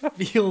have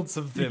fields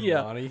of them,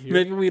 Ronnie. Here.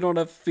 Maybe we don't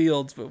have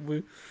fields, but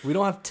we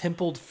don't have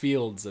templed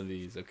fields of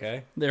these,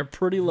 okay? They're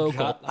pretty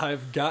local.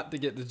 I've got to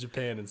get to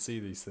Japan and see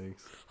these things.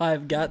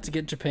 I've got to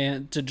get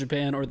to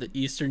Japan or the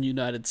eastern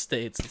United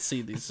States and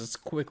see these as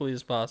quickly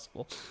as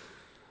possible.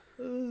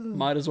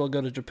 Might as well go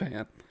to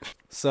Japan.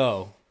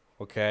 So,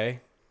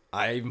 okay.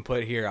 I even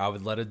put here, I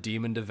would let a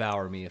demon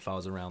devour me if I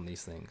was around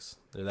these things.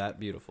 They're that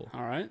beautiful.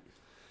 All right.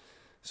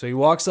 So he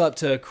walks up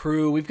to a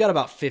crew. We've got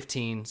about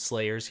 15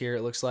 slayers here,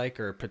 it looks like,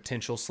 or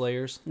potential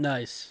slayers.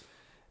 Nice.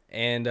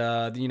 And,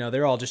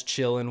 they're all just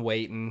chilling,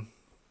 waiting.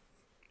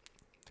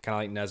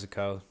 Kind of like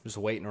Nezuko, just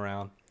waiting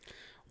around.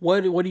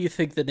 What do you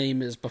think the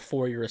name is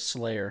before you're a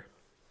slayer?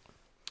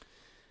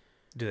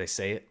 Do they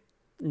say it?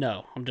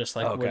 No, I'm just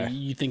like, okay. What do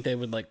you think they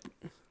would like?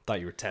 Thought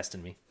you were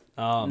testing me.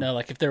 No,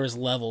 like if there was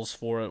levels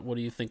for it, what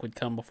do you think would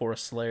come before a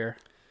slayer?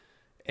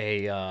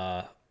 Is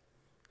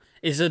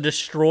a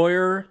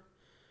destroyer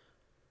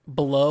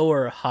below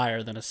or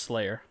higher than a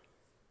slayer?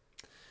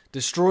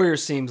 Destroyer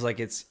seems like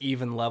it's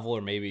even level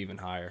or maybe even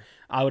higher.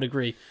 I would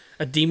agree.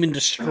 A demon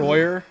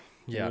destroyer?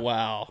 Yeah.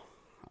 Wow.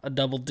 A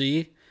double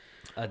D?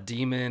 A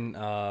demon...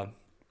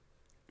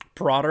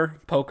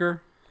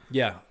 Poker?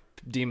 Yeah.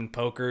 Demon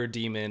poker,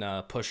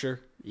 demon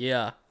pusher.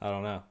 Yeah. I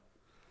don't know.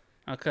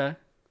 Okay.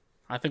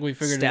 I think we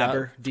figured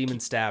Stabber, it out. demon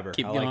stabber.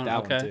 Keep I going. like that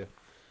Okay. one too.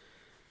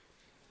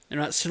 They're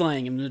not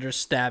slaying him, they're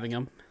just stabbing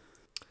him.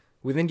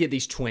 We then get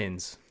these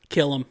twins.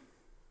 Kill him.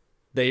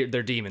 They're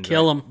demons.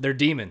 Kill right? them. They're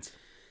demons.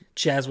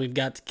 Chaz, we've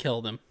got to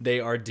kill them. They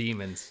are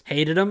demons.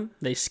 Hated them.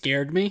 They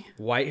scared me.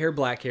 White hair,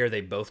 black hair.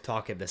 They both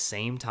talk at the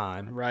same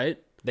time. Right.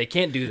 They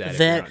can't do that if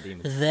they're not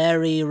demons.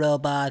 Very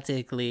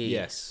robotically.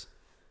 Yes.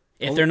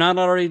 If they're not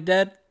already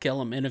dead, kill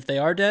them. And if they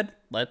are dead,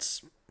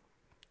 let's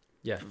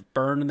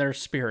burn their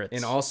spirits.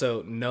 And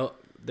also,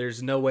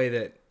 there's no way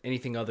that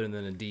anything other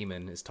than a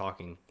demon is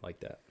talking like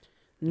that.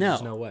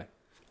 There's no way.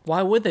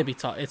 Why would they be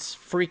talking? It's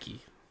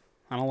freaky.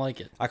 I don't like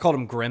it. I called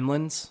them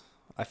gremlins.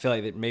 I feel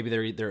like maybe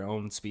they're their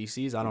own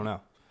species. I don't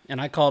know. And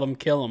I called them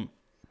kill them.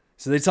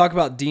 So they talk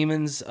about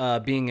demons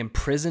being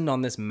imprisoned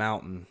on this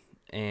mountain.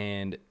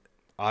 And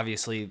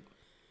obviously,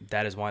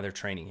 that is why they're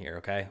training here,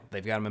 okay?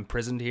 They've got them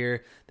imprisoned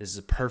here. This is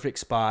a perfect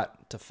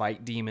spot to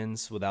fight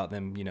demons without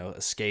them,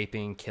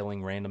 escaping,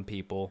 killing random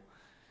people.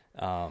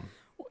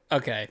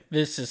 Okay,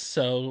 this is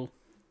so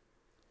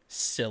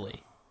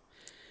silly.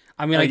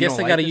 I mean, I guess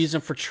they got to use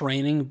them for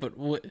training, but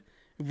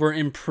we're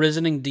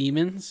imprisoning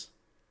demons?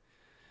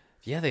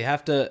 Yeah, they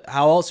have to.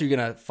 How else are you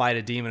going to fight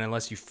a demon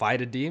unless you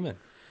fight a demon?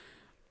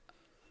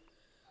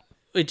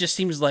 It just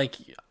seems like,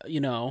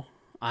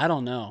 I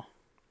don't know.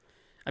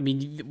 I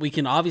mean, we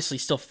can obviously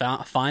still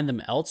find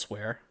them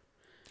elsewhere.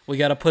 We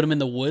got to put them in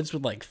the woods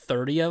with like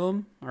 30 of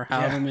them or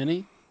however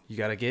many. You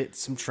got to get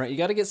some you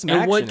got to get some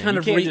action.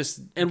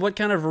 What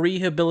kind of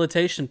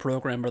rehabilitation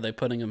program are they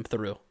putting them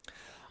through?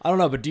 I don't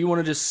know, but do you want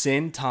to just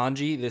send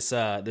Tanji, this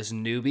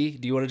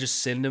newbie? Do you want to just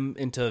send him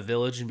into a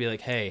village and be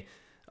like, "Hey,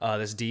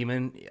 this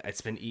demon,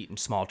 it's been eating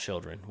small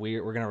children.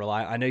 We're gonna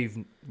rely. I know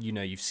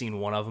you've seen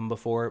one of them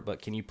before,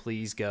 but can you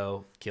please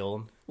go kill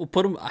him?" Well,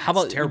 put him. How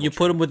about you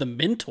put him with a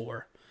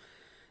mentor?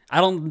 I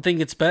don't think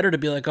it's better to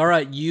be like, all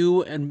right,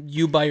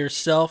 you by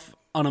yourself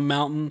on a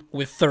mountain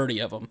with 30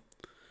 of them.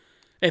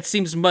 It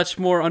seems much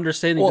more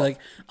understanding. Well, like,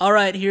 all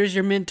right, here's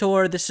your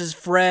mentor. This is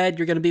Fred.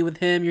 You're going to be with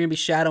him. You're going to be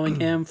shadowing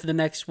him for the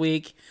next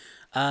week.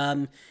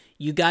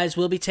 You guys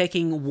will be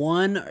taking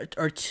 1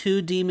 or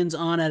 2 demons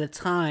on at a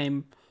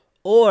time,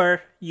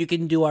 or you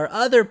can do our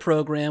other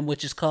program,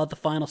 which is called the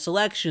Final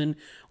Selection,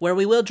 where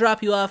we will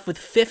drop you off with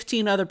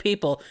 15 other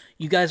people.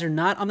 You guys are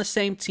not on the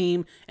same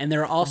team, and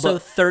there are also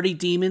 30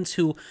 demons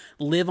who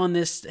live on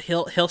this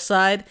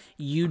hillside.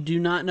 You do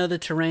not know the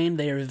terrain.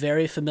 They are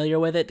very familiar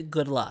with it.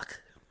 Good luck.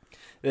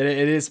 It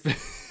is,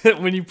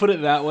 when you put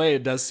it that way,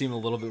 it does seem a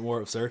little bit more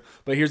absurd.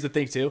 But here's the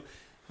thing, too.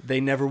 They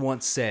never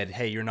once said,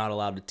 hey, you're not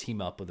allowed to team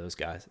up with those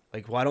guys.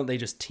 Like, why don't they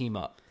just team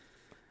up?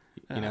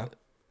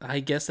 I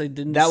guess they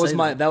didn't. That was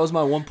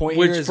my one point.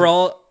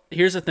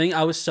 Here's the thing.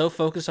 I was so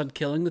focused on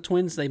killing the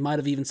twins, they might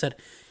have even said,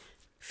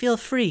 feel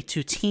free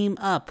to team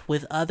up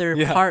with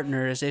other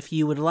partners if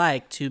you would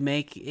like to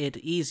make it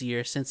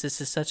easier, since this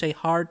is such a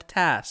hard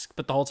task.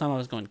 But the whole time I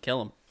was going, kill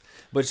them.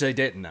 Which they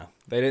didn't know.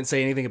 They didn't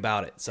say anything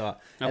about it. So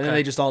and then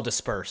they just all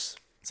disperse.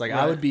 It's like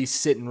I would be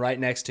sitting right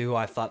next to who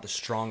I thought the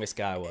strongest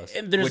guy was,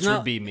 which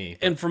would be me.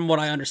 And from what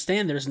I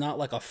understand, there's not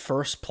like a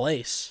first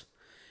place.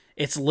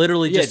 It's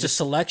literally just a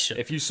selection.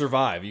 If you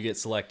survive, you get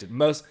selected.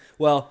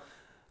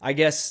 I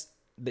guess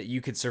that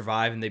you could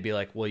survive and they'd be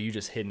like, well, you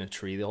just hid in a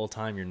tree the whole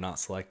time. You're not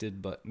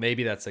selected. But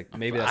maybe that's the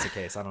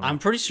case. I don't know. I'm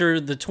pretty sure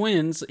the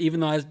twins, even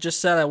though I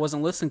just said I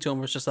wasn't listening to them,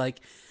 was just like,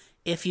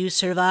 if you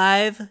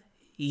survive,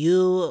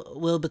 you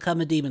will become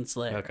a demon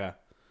slayer. Okay.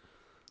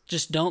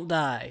 Just don't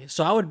die.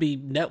 So I would be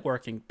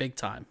networking big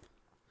time.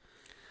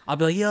 I'll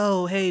be like,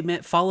 yo, hey,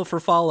 man, follow for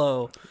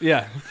follow.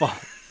 Yeah,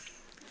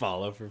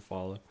 follow for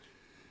follow.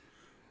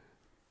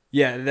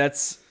 Yeah,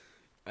 that's...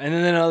 And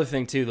then another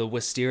thing, too, the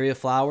wisteria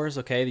flowers,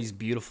 okay? These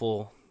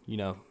beautiful,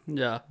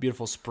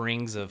 beautiful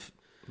springs of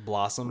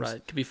blossoms.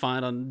 Right. Could be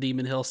found on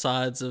demon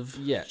hillsides of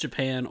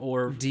Japan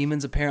or...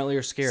 Demons apparently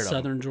are scared of them.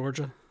 Southern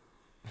Georgia.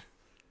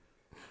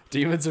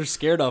 Demons are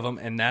scared of them,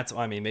 and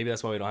maybe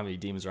that's why we don't have any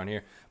demons around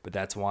here, but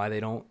that's why they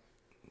don't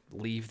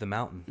leave the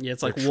mountain. Yeah,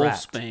 it's like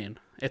Wolfsbane.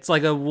 It's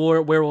like a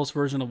werewolf's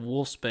version of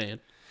Wolfsbane.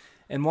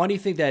 And why do you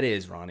think that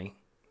is, Ronnie?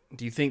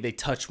 Do you think they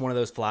touch one of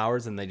those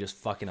flowers and they just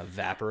fucking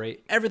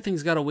evaporate?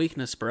 Everything's got a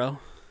weakness, bro.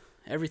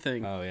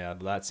 Everything. Oh, yeah,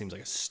 but that seems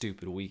like a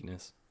stupid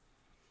weakness.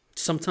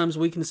 Sometimes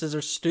weaknesses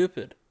are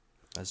stupid.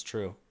 That's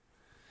true.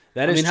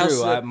 That is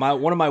true.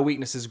 One of my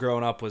weaknesses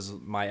growing up was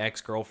my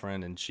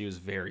ex-girlfriend, and she was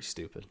very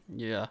stupid.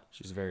 Yeah.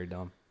 She was very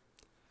dumb.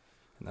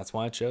 And that's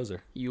why I chose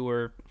her. You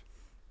were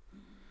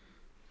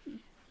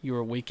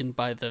weakened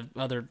by the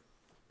other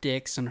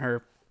dicks in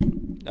her...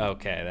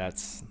 Okay,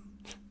 that's...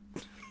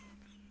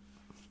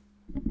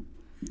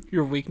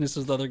 Your weakness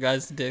is the other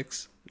guy's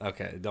dicks.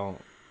 Okay, don't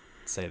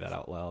say that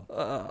out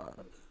loud.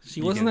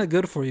 She wasn't that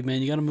good for you,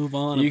 man. You got to move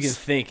on. You can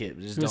think it,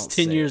 just don't say it. It was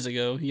 10 years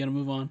ago. You got to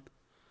move on.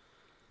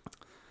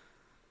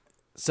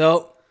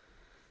 So,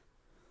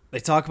 they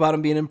talk about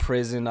him being in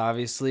prison,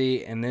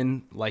 obviously, and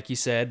then, like you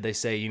said, they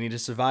say, you need to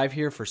survive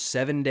here for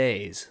 7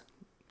 days.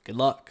 Good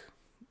luck.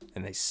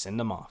 And they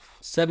send him off.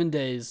 7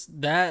 days.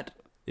 That...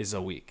 is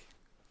a week.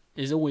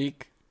 Is a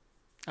week.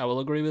 I will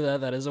agree with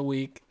that. That is a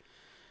week.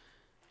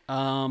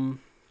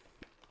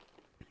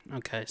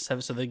 Okay, so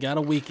they got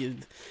a week.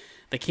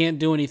 They can't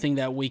do anything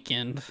that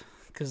weekend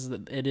because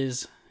it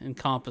is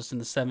encompassed in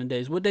the 7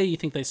 days. What day do you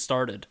think they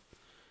started?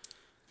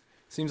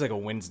 Seems like a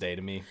Wednesday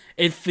to me.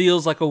 It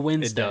feels like a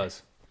Wednesday. It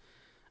does.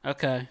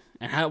 Okay.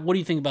 And what do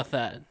you think about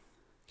that?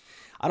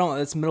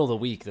 It's middle of the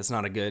week. That's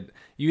not a good...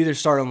 You either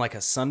start on like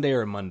a Sunday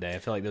or a Monday. I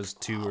feel like those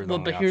two are the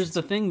only But here's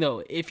the thing,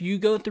 though. If you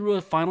go through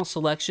a final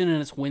selection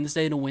and it's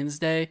Wednesday to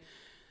Wednesday,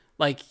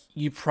 like,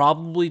 you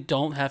probably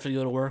don't have to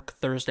go to work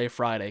Thursday,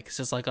 Friday, because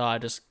it's like, I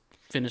just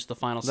finished the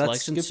final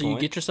selection. So you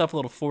get yourself a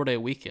little 4-day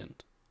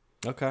weekend.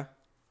 Okay.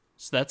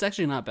 So that's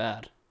actually not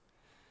bad.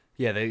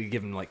 Yeah, they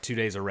give them like 2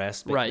 days of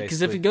rest. Right,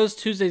 because if it goes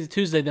Tuesday to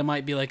Tuesday, they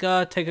might be like,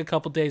 take a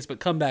couple days, but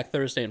come back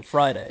Thursday and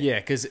Friday. Yeah,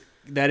 because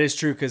that is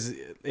true, because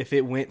if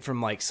it went from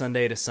like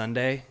Sunday to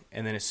Sunday,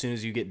 and then as soon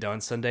as you get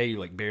done Sunday, you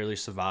like barely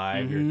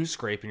survive, you're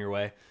scraping your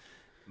way.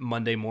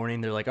 Monday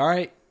morning, they're like, all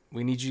right,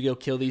 we need you to go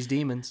kill these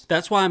demons.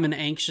 That's why I'm an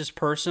anxious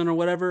person or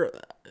whatever.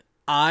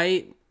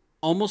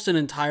 Almost an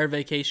entire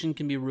vacation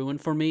can be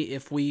ruined for me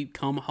if we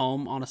come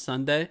home on a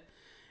Sunday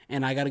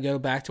and I got to go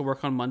back to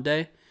work on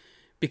Monday,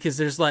 because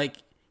there's like,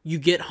 you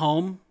get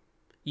home,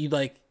 you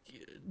like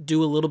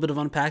do a little bit of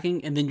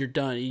unpacking, and then you're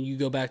done and you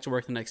go back to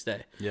work the next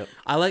day. Yep.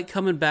 I like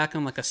coming back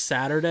on like a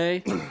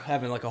Saturday,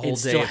 having like a whole day,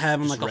 still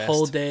having like rest. A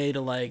whole day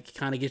to like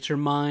kind of get your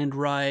mind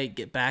right,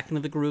 get back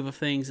into the groove of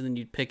things, and then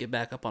you pick it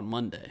back up on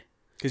Monday.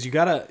 Because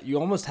you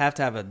almost have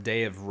to have a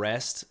day of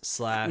rest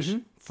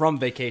 / from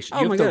vacation.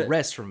 You have to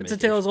rest from vacation.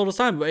 It's a tale as old as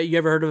time. You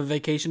ever heard of a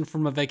vacation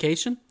from a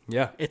vacation?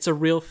 Yeah. It's a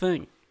real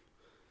thing.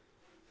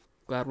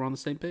 Glad we're on the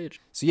same page.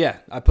 So yeah,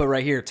 I put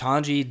right here,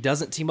 Tanji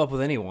doesn't team up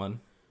with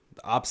anyone.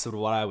 The opposite of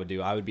what I would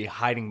do. I would be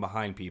hiding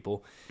behind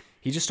people.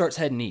 He just starts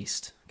heading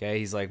east. Okay,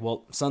 he's like,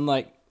 well,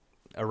 sunlight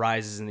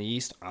arises in the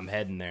east. I'm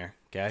heading there.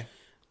 Okay.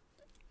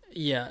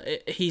 Yeah,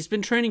 he's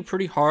been training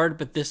pretty hard,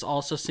 but this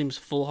also seems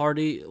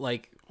foolhardy,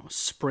 like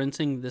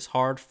sprinting this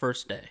hard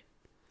first day.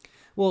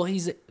 Well,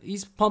 he's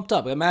pumped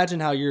up. Imagine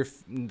how your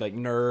like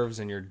nerves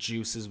and your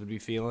juices would be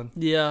feeling.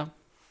 Yeah.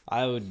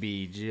 I would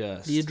be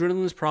just... The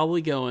adrenaline's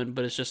probably going,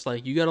 but it's just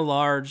like, you got a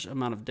large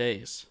amount of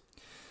days.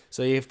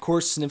 So he, of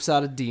course, sniffs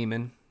out a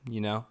demon,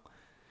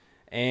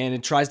 and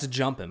it tries to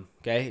jump him,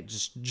 okay? It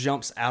just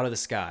jumps out of the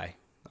sky.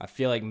 I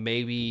feel like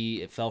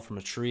maybe it fell from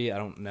a tree. I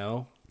don't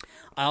know.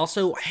 I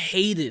also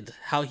hated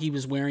how he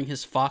was wearing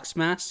his fox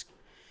mask.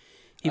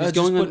 He was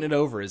just putting it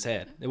over his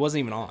head. It wasn't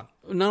even on.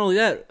 Not only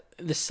that,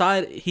 the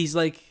side, he's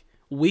like,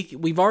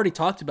 we've already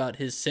talked about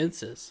his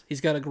senses.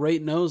 He's got a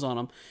great nose on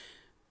him.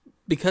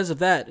 Because of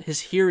that, his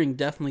hearing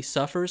definitely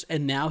suffers,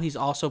 and now he's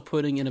also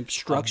putting an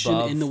obstruction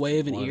in the way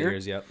of an ear.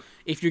 Ears, yep.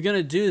 If you're going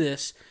to do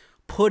this,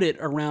 put it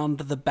around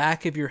the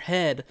back of your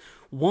head.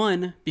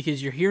 1,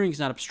 because your hearing's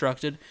not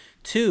obstructed.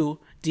 2,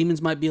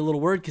 demons might be a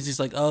little worried because he's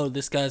like, oh,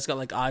 this guy's got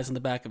like eyes on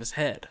the back of his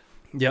head.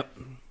 Yep.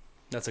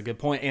 That's a good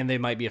point. And they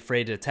might be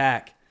afraid to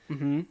attack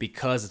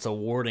because it's a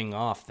warding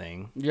off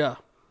thing. Yeah.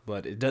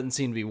 But it doesn't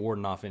seem to be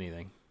warding off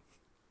anything,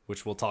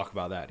 which we'll talk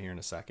about that here in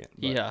a second.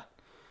 But, yeah.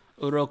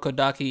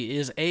 Urokodaki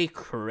is a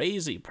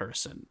crazy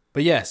person.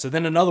 But yeah, so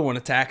then another one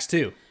attacks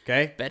too,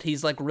 okay? Bet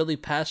he's like really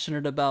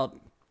passionate about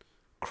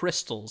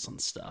crystals and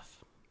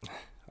stuff.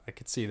 I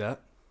could see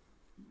that.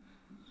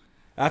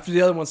 After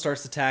the other one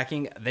starts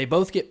attacking, they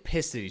both get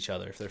pissed at each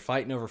other if they're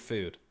fighting over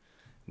food.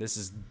 This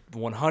is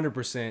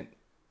 100%,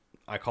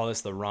 I call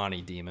this the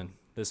Ronnie Demon.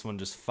 This one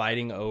just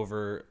fighting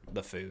over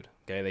the food,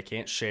 okay? They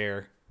can't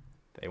share.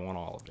 They want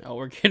all of it. Oh,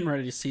 we're getting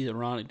ready to see the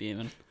Ronnie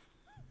Demon.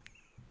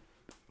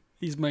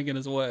 He's making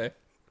his way.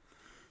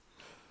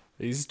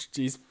 He's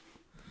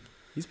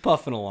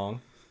puffing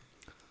along.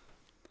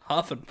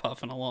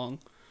 Puffing along.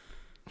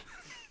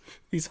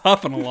 He's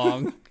huffing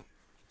along.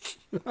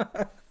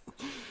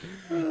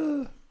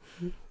 So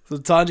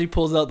Tanji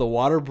pulls out the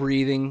water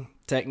breathing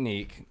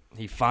technique.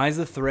 He finds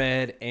the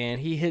thread and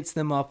he hits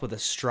them up with a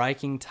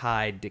striking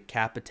tide,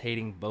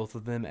 decapitating both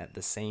of them at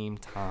the same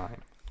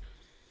time.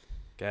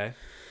 Okay?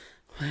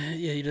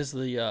 Yeah, he does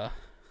the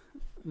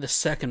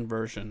second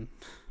version.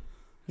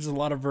 There's a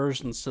lot of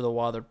versions to the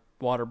water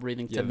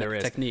breathing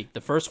technique.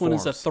 The first one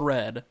is a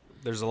thread.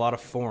 There's a lot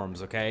of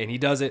forms, okay? And he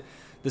does it.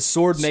 The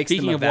sword makes them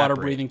evaporate. Speaking of water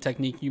breathing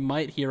technique, you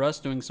might hear us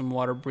doing some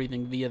water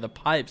breathing via the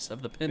pipes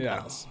of the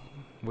penthouse.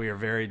 Yeah. We are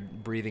very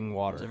breathing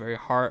water. It's a very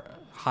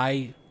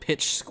high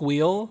pitched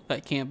squeal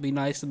that can't be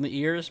nice in the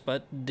ears,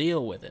 but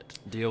deal with it.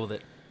 Deal with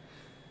it.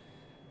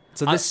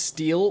 So this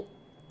steel,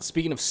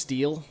 speaking of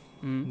steel,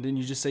 didn't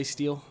you just say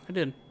steel? I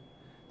did.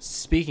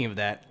 Speaking of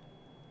that,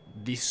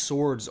 these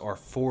swords are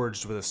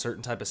forged with a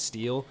certain type of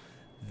steel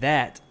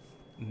that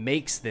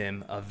makes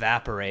them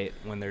evaporate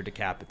when they're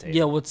decapitated.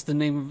 Yeah, what's the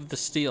name of the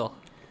steel?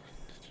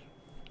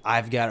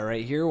 I've got it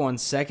right here. 1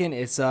 second.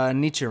 It's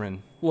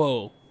Nichiren.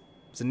 Whoa.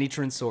 It's a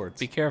Nichiren sword.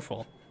 Be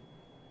careful.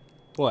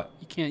 What?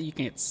 You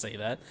can't say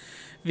that.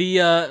 The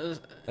that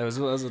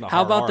wasn't a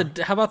how hard about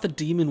how about the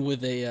demon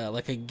with a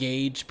like a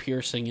gauge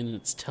piercing in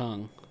its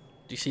tongue?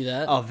 Do you see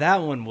that? Oh,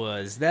 that one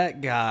was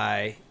that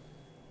guy.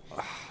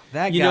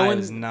 That you guy know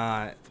was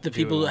not. The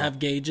people who have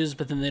gauges,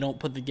 but then they don't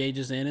put the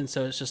gauges in, and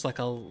so it's just like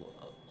a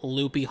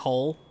loopy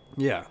hole.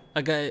 Yeah.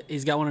 A guy,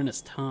 he's got one in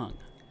his tongue.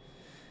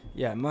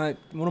 Yeah, one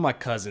of my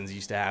cousins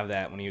used to have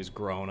that when he was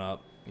growing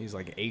up. He was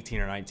like 18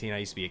 or 19. I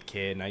used to be a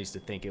kid, and I used to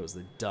think it was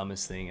the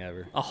dumbest thing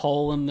ever. A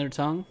hole in their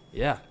tongue?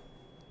 Yeah.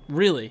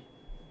 Really?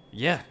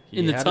 Yeah.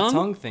 In the tongue? A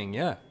tongue thing,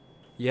 yeah.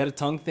 He had a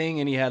tongue thing,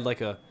 and he had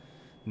like a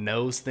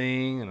nose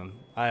thing, and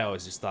I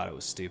always just thought it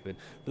was stupid.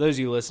 For those of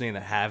you listening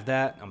that have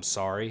that, I'm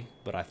sorry,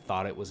 but I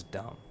thought it was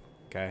dumb,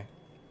 okay?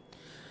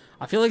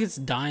 I feel like it's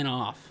dying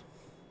off.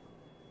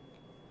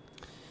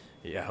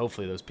 Yeah,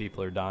 hopefully those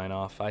people are dying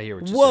off. I hear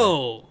what you're saying.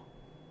 Whoa!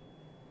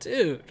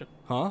 Dude.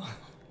 Huh?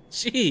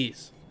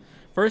 Jeez.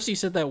 First you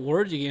said that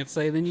word you can't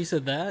say, then you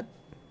said that?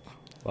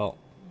 Well,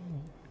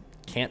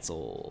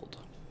 canceled.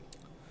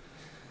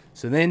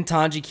 So then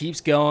Tanji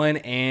keeps going,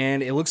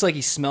 and it looks like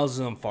he smells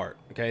his own fart.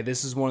 Okay,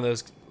 this is one of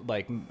those,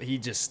 like, he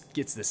just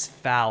gets this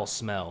foul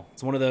smell.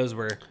 It's one of those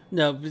where...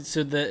 No,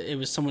 so that it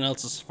was someone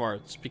else's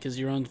farts, because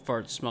your own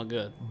farts smell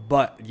good.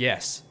 But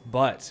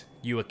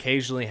you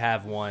occasionally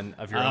have one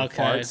of your own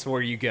farts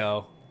where you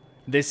go,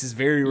 this is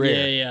very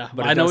rare. Yeah.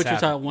 But I know what you're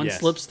talking about. One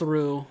slips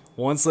through.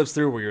 One slips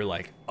through where you're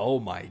like, oh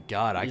my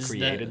God, I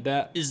created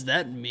that. Is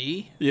that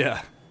me?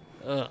 Yeah.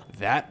 Ugh.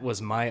 That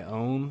was my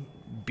own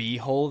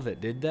beehole that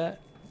did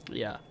that?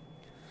 Yeah.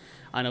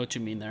 I know what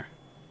you mean there.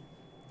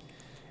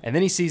 And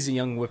then he sees a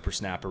young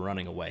whippersnapper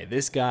running away.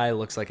 This guy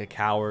looks like a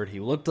coward. He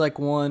looked like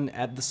one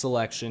at the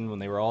selection when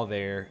they were all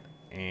there,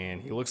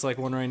 and he looks like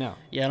one right now.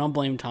 Yeah, I don't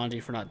blame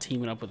Tanji for not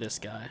teaming up with this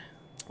guy.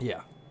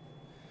 Yeah.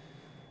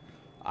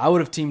 I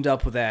would have teamed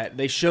up with that.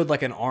 They showed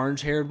like an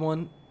orange-haired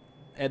one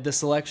at the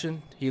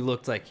selection. He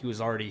looked like he was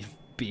already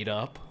beat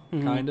up,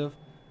 kind of.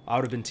 I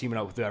would have been teaming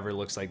up with whoever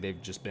looks like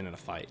they've just been in a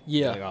fight.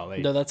 Yeah. Like,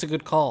 No, that's a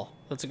good call.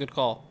 That's a good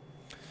call.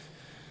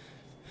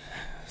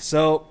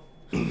 So...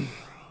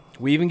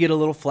 we even get a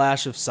little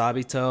flash of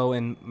Sabito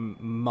and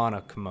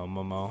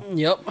Momo.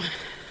 Yep.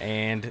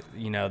 And,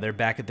 they're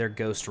back at their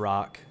ghost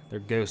rock, their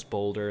ghost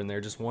boulder, and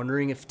they're just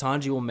wondering if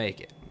Tanji will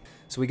make it.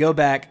 So we go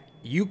back.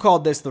 You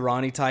called this the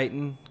Ronnie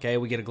Titan. Okay,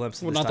 we get a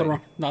glimpse of this Titan.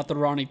 Not the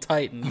Ronnie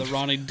Titan, the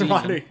Ronnie Demon.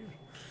 Ronnie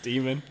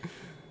Demon.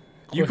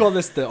 You called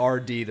this the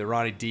RD, the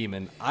Ronnie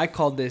Demon. I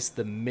called this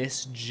the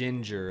Miss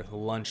Ginger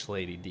Lunch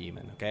Lady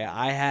Demon. Okay,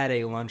 I had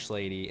a lunch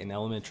lady in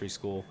elementary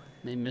school.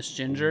 Named Miss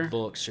Ginger?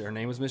 Her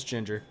name was Miss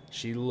Ginger.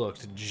 She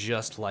looked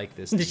just like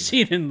this demon.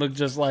 She didn't look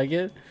just like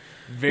it.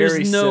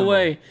 There's no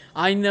way.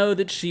 I know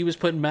that she was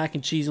putting mac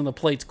and cheese on the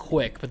plates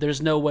quick, but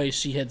there's no way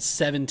she had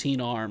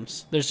 17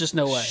 arms. There's just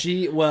no way.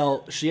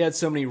 She had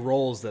so many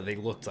rolls that they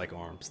looked like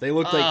arms. They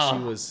looked like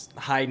she was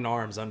hiding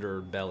arms under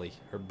her belly,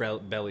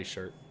 belly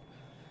shirt.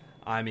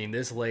 I mean,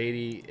 this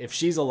lady, if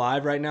she's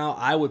alive right now,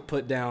 I'll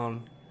put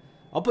down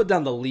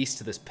the lease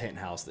to this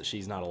penthouse that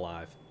she's not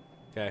alive.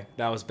 Okay,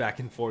 that was back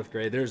in 4th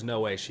grade. There's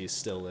no way she's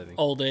still living.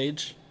 Old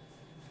age.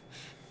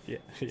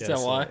 Yeah. Is that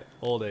why?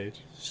 Old age.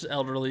 She's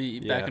elderly,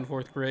 back and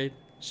forth grade.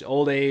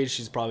 Old age.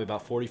 She's probably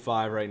about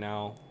 45 right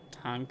now.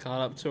 Time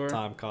caught up to her.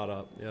 Time caught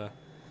up. Yeah.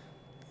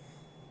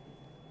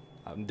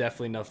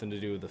 Definitely nothing to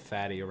do with the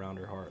fatty around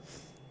her heart.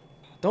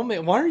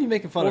 Why are you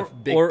making fun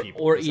of big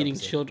people? Or eating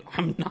children.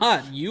 I'm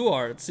not. You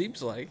are, it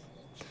seems like.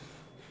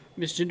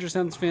 Miss Ginger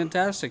sounds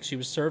fantastic. She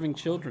was serving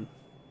children.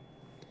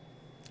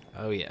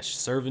 Oh, yeah. She's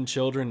serving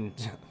children.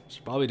 She's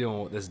probably doing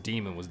what this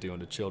demon was doing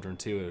to children,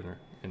 too,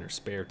 in her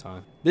spare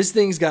time. This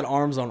thing's got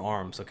arms on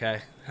arms,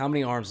 okay? How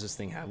many arms does this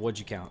thing have? What'd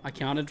you count? I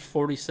counted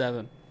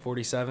 47.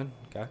 47?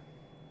 Okay.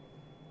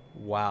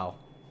 Wow.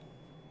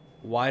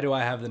 Why do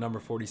I have the number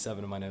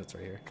 47 in my notes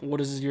right here? What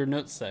does your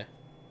notes say?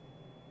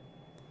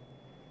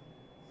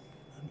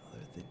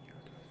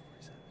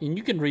 And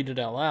you can read it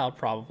out loud,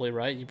 probably,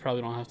 right? You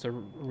probably don't have to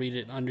read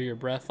it under your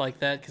breath like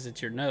that because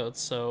it's your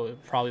notes. So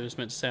it probably was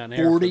meant to say on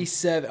air.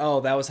 47. Oh,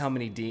 that was how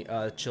many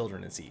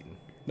children it's eaten.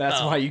 That's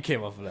why you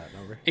came up with that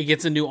number. It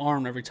gets a new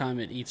arm every time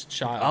it eats a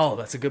child. Oh,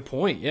 that's a good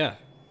point. Yeah.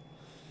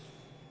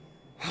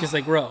 Because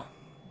they grow.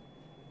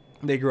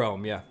 They grow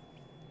them, yeah.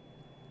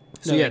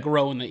 So they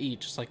grow when they eat,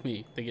 just like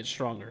me. They get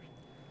stronger.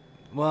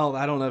 Well,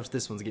 I don't know if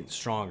this one's getting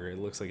stronger. It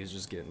looks like it's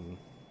just getting...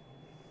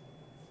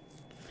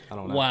 I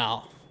don't know.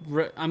 Wow.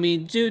 I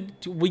mean, dude,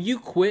 will you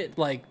quit,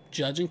 like,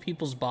 judging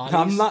people's bodies?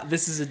 I'm not.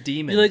 This is a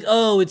demon. You're like,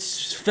 oh,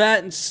 it's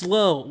fat and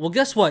slow. Well,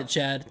 guess what,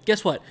 Chad?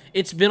 Guess what?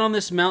 It's been on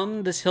this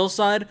mountain, this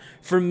hillside,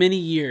 for many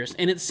years,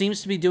 and it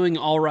seems to be doing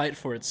all right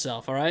for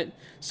itself, all right?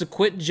 So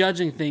quit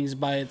judging things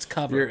by its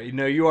cover.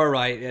 You are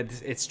right.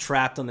 It's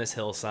trapped on this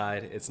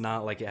hillside. It's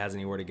not like it has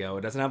anywhere to go.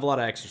 It doesn't have a lot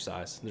of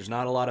exercise. There's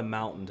not a lot of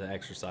mountain to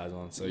exercise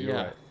on, so you're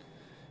right.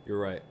 You're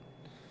right.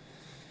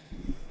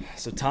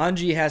 So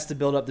Tanji has to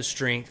build up the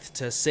strength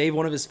to save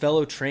one of his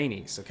fellow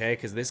trainees, okay?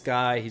 Because this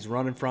guy, he's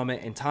running from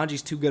it, and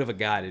Tanji's too good of a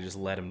guy to just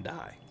let him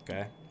die,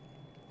 okay?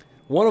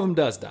 One of them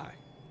does die,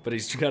 but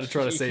he's got to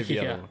try to save the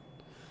other one.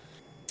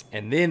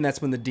 And then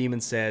that's when the demon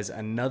says,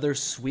 another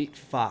sweet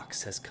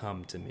fox has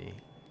come to me.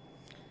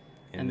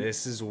 And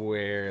this is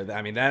where,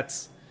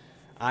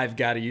 I've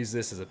got to use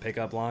this as a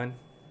pickup line.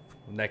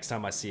 Next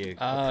time I see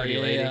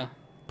a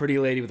pretty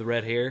lady with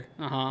red hair,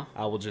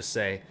 I will just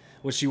say,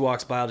 when she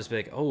walks by, I'll just be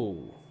like, oh,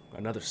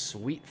 another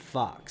sweet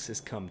fox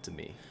has come to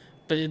me.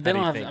 But they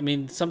don't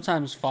have,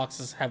 sometimes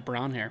foxes have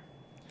brown hair.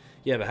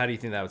 Yeah, but how do you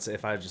think that would say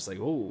if I was just like,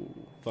 oh,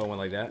 if I went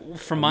like that?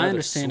 From my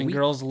understanding,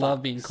 girls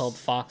love being called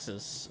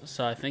foxes,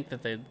 so I think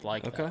that they'd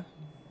like that. Okay.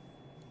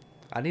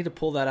 I need to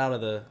pull that out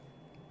of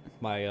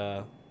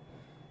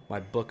my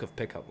book of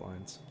pickup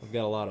lines. I've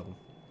got a lot of them.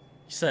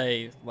 You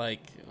say,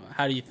 like,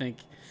 how do you think?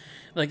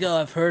 Like, oh,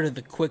 I've heard of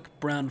the quick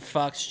brown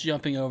fox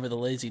jumping over the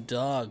lazy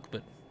dog,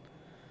 but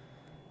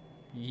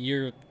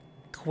you're a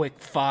quick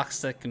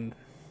fox that can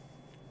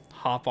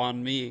hop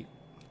on me.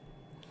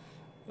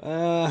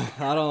 I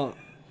don't.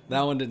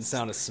 That one didn't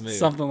sound as smooth.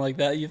 Something like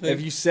that, you think?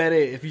 If you said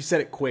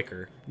it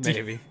quicker,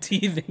 maybe. Do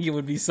you think it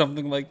would be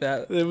something like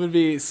that? It would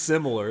be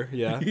similar,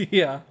 yeah.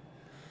 Yeah.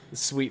 The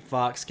sweet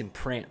fox can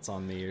prance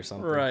on me or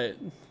something. Right.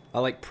 I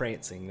like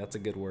prancing. That's a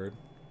good word.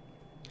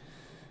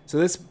 So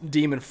this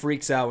demon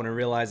freaks out when it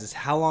realizes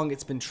how long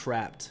it's been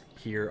trapped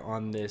here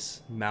on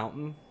this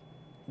mountain.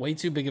 Way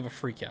too big of a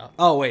freak out.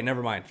 Oh, wait,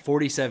 never mind.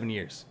 47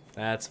 years.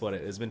 That's what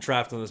it is. It's been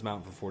trapped on this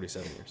mountain for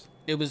 47 years.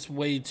 It was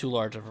way too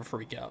large of a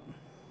freak out.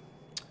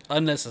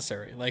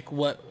 Unnecessary. Like,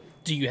 what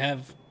do you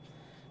have?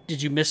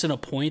 Did you miss an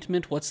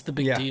appointment? What's the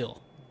big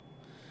deal?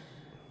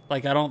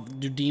 Like,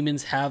 do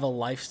demons have a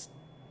life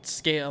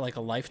scale, like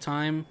a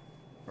lifetime?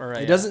 Or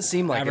it doesn't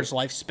seem like average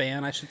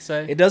lifespan, I should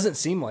say. It doesn't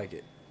seem like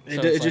it.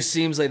 It just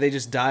seems like they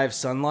just die of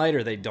sunlight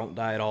or they don't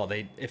die at all.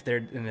 If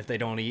they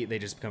don't eat, they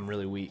just become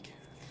really weak.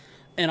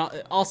 And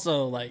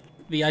also, like,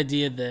 the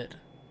idea that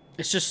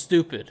it's just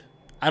stupid.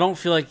 I don't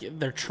feel like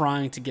they're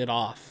trying to get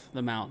off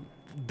the mountain.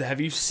 Have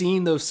you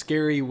seen those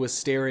scary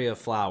wisteria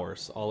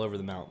flowers all over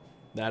the mountain?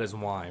 That is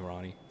why,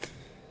 Ronnie.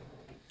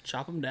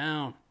 Chop them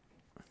down.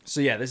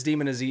 So yeah, this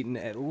demon has eaten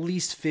at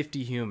least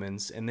 50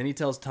 humans, and then he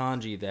tells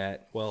Tanji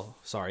that,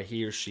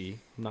 he or she,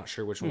 I'm not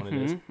sure which one it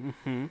is,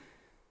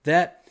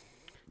 that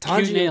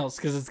Tanji... Cute nails,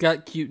 because it's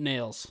got cute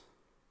nails.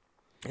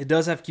 It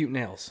does have cute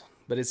nails.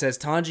 But it says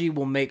Tanji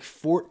will make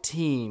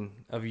 14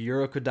 of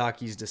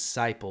Urokodaki's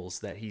disciples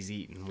that he's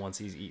eaten once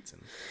he's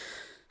eaten.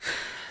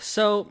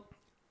 So,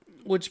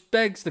 which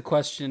begs the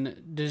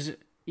question, does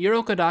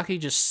Urokodaki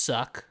just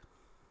suck?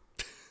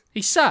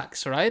 He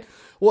sucks, right?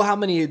 Well, how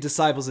many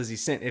disciples has he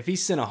sent? If he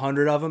sent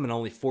 100 of them and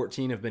only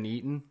 14 have been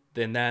eaten,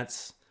 then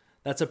that's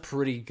a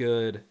pretty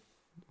good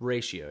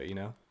ratio, you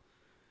know?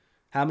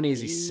 How many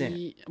has he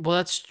sent? Well,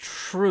 that's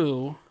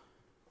true.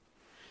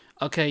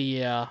 Okay,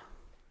 yeah.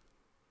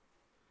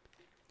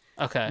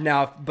 Okay.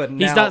 Now,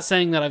 he's not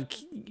saying that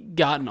I've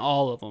gotten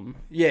all of them.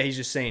 Yeah, he's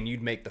just saying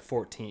you'd make the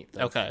 14th.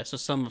 Okay, so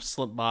some have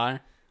slipped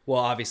by.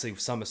 Well, obviously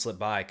some have slipped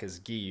by because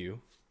Giyu,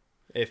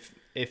 if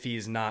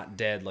he's not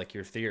dead like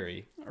your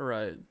theory,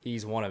 right?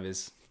 He's one of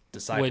his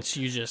disciples. Which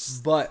you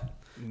just. But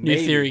your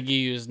theory,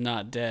 Giyu is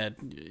not dead.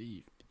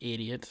 You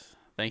idiot.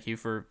 Thank you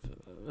for.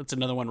 That's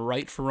another one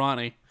right for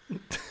Ronnie.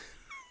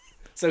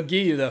 So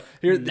Giyu though,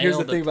 here's the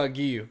Nailed thing it. about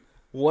Giyu.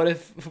 What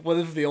if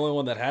the only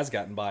one that has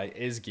gotten by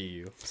is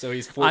Giyu? So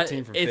he's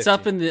 14 from 50. It's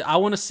up in the. I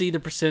want to see the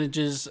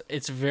percentages.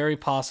 It's very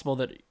possible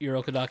that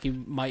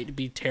Urokodaki might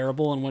be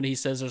terrible, and when he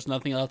says there's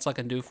nothing else I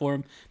can do for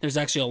him, there's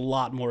actually a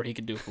lot more he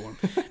could do for him.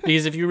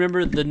 Because if you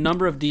remember, the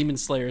number of demon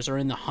slayers are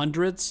in the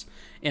hundreds,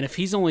 and if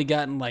he's only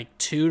gotten like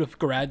 2 to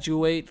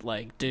graduate,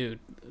 like, dude,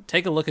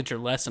 take a look at your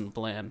lesson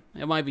plan.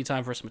 It might be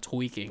time for some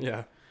tweaking.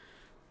 Yeah.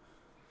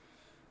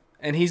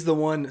 And he's the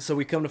one, so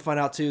we come to find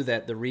out, too,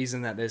 that the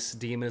reason that this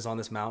demon is on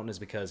this mountain is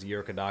because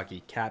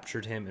Urokodaki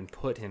captured him and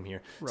put him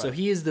here. Right. So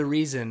he is the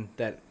reason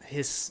that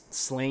his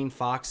slain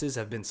foxes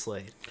have been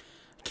slayed.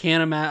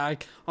 Can't imagine.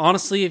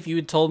 Honestly, if you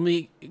had told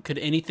me, could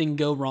anything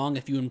go wrong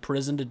if you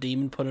imprisoned a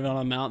demon, put it on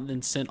a mountain,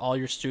 then sent all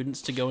your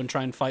students to go and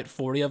try and fight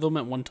 40 of them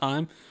at one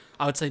time?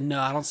 I would say, no,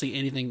 I don't see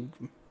anything.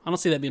 I don't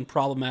see that being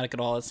problematic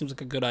at all. It seems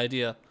like a good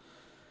idea.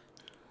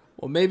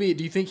 Well, maybe,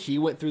 do you think he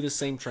went through the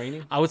same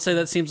training? I would say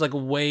that seems like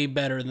way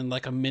better than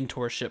like a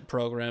mentorship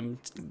program,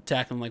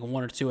 tackling like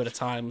 1 or 2 at a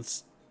time.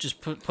 Let's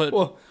just put.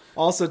 Well,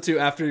 also, too,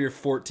 after your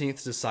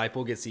 14th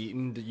disciple gets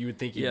eaten, you would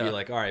think you'd be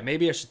like, all right,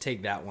 maybe I should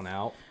take that one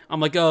out. I'm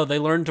like, oh, they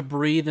learned to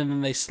breathe and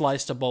then they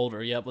sliced a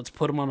boulder. Yep, let's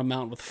put them on a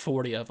mountain with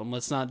 40 of them.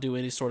 Let's not do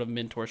any sort of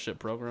mentorship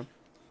program.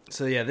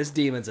 So, yeah, this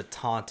demon's a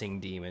taunting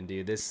demon,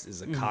 dude. This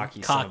is a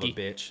cocky son of a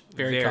bitch.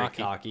 Very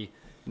cocky.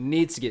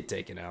 Needs to get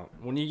taken out.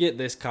 When you get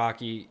this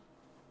cocky,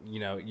 you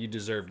know, you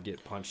deserve to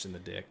get punched in the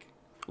dick.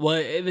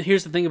 Well,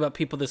 here's the thing about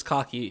people this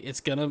cocky.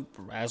 It's going to,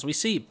 as we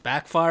see,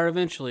 backfire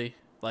eventually.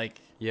 Like,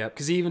 yeah,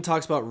 because he even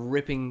talks about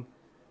ripping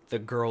the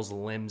girl's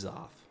limbs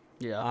off.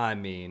 Yeah. I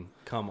mean,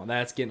 come on.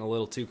 That's getting a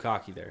little too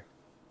cocky there.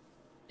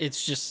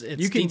 It's just, it's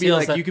you can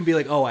details be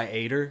like, oh, I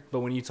ate her.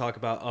 But when you talk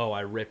about, oh,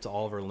 I ripped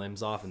all of her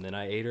limbs off and then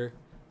I ate her,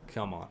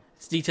 come on.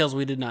 It's details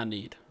we did not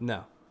need.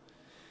 No.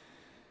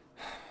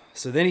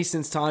 So then he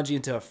sends Tanji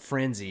into a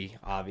frenzy,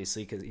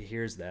 obviously, because he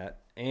hears that.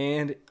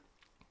 And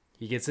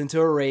he gets into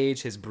a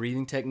rage. His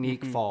breathing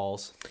technique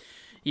falls.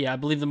 Yeah, I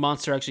believe the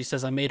monster actually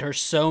says, I made her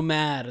so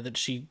mad that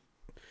she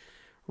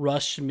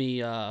rushed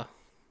me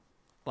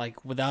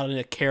like without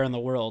a care in the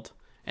world.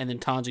 And then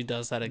Tanji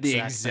does that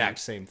exact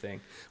same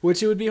thing.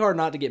 Which it would be hard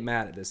not to get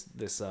mad at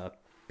this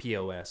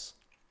POS.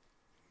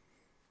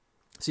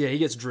 So yeah, he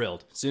gets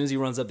drilled. As soon as he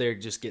runs up there, he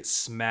just gets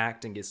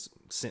smacked and gets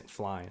sent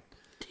flying.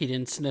 He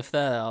didn't sniff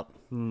that out.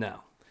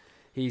 No.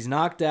 He's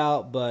knocked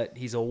out, but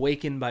he's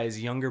awakened by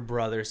his younger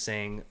brother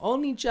saying,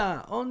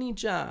 Onija,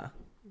 Onija,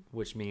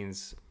 which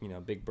means, you know,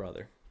 big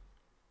brother.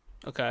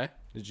 Okay.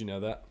 Did you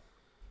know that?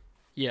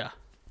 Yeah.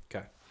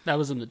 Okay. That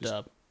was in the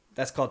dub.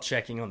 That's called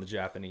checking on the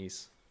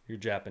Japanese. Your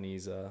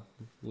Japanese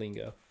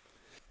lingo.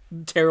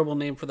 Terrible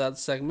name for that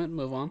segment.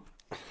 Move on.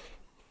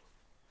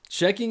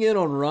 Checking in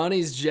on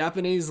Ronnie's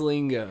Japanese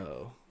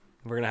lingo.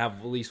 We're going to have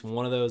at least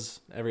one of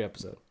those every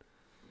episode.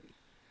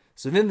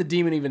 So then the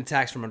demon even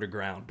attacks from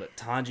underground, but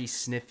Tanji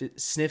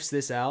sniffs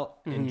this out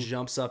and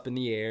jumps up in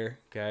the air,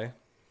 okay?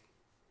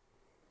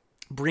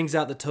 Brings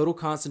out the total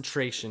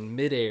concentration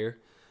midair,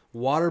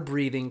 water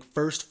breathing,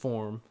 first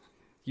form,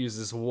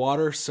 uses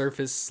water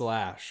surface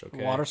slash,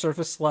 okay? Water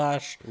surface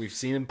slash. We've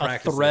seen him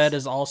practice A thread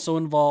this. is also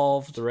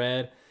involved.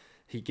 Thread.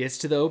 He gets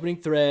to the opening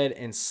thread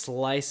and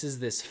slices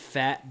this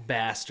fat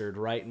bastard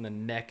right in the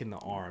neck and the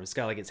arm. It's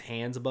got like its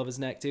hands above his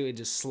neck too. It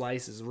just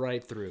slices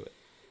right through it.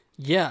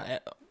 Yeah.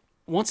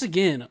 Once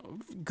again,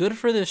 good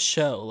for this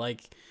show.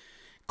 Like,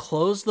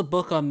 close the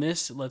book on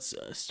this. Let's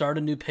start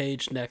a new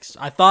page next.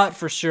 I thought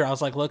for sure, I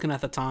was like looking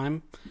at the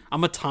time.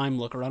 I'm a time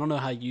looker. I don't know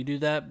how you do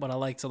that, but I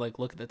like to like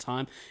look at the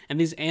time. And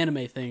these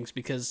anime things,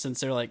 because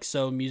since they're like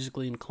so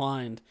musically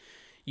inclined,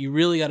 you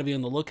really got to be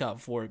on the lookout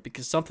for it,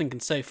 because something can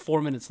say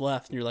 4 minutes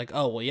left and you're like,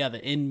 oh, well, yeah,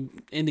 the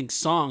ending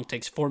song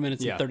takes 4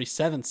 minutes and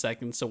 37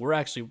 seconds. So we're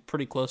actually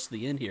pretty close to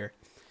the end here.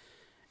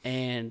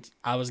 And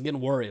I was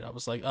getting worried. I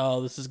was like,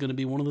 oh, this is going to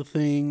be one of the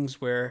things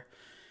where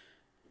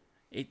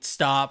it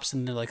stops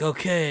and they're like,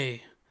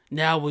 okay,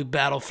 now we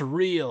battle for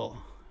real.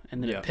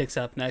 And then it picks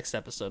up next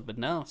episode. But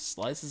no,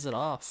 slices it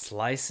off.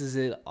 Slices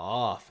it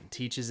off and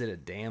teaches it a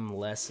damn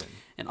lesson.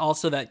 And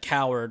also that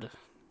coward,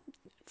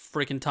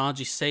 freaking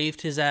Tanji,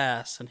 saved his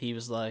ass. And he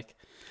was like,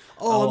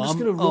 I'm just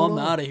going to run. I'm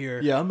out of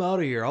here. Yeah, I'm out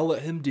of here. I'll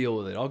let him deal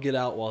with it. I'll get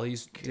out while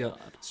he's... So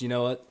you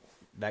know what?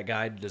 That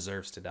guy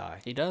deserves to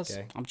die. He does.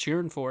 Okay? I'm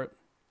cheering for it.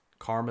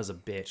 Karma's a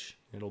bitch.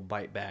 It'll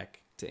bite back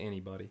to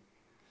anybody.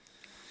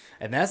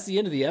 And that's the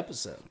end of the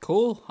episode.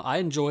 Cool. I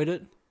enjoyed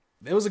it.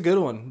 It was a good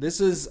one.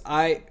 This is...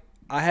 I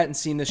hadn't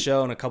seen this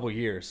show in a couple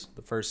years,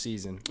 the first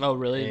season. Oh,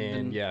 really?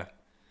 And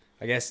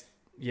I guess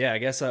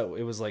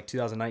it was like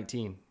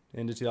 2019.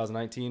 Into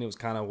 2019. It was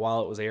kind of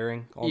while it was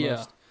airing almost.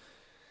 Yeah.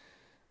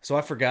 So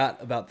I forgot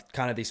about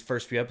kind of these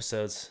first few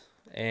episodes,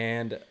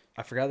 and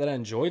I forgot that I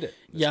enjoyed it.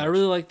 Yeah, I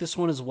really like this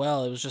one as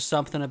well. It was just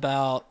something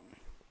about...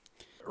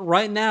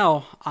 Right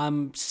now,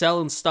 I'm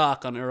selling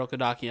stock on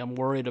Urokodaki. I'm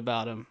worried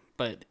about him,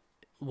 but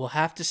we'll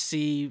have to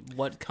see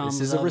what comes.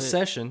 This is a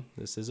recession.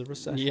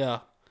 Yeah.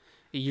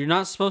 You're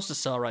not supposed to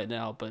sell right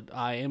now, but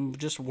I am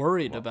just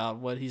worried about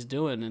what he's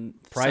doing. And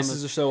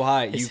Prices are so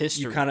high. His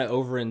You kind of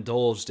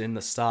overindulged in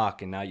the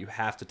stock, and now you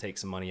have to take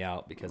some money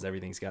out because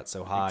everything's got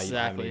so high. You don't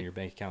have it in your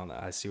bank account.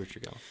 I see what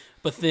you're going.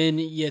 But then,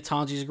 yeah,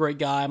 Tanji's a great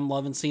guy. I'm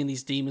loving seeing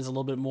these demons a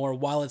little bit more.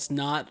 While it's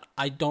not,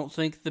 I don't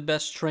think, the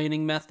best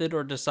training method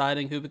or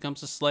deciding who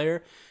becomes a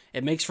Slayer,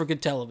 it makes for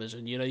good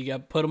television. You know, you got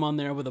to put them on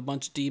there with a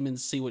bunch of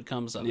demons, see what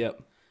comes of it.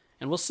 Yep.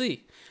 And we'll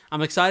see.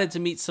 I'm excited to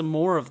meet some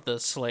more of the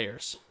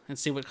Slayers and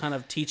see what kind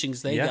of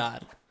teachings they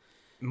got.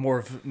 More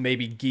of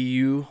maybe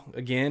Giyu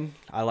again.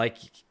 I like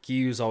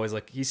Giyu's always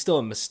like, he's still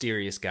a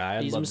mysterious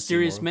guy. He's a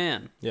mysterious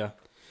man. Yeah.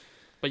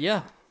 But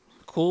yeah,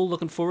 cool.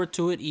 Looking forward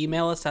to it.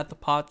 Email us at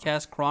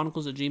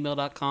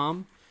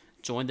thepodcastchronicles@gmail.com.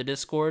 Join the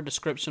Discord,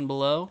 description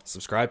below.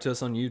 Subscribe to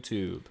us on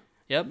YouTube.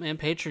 Yep, and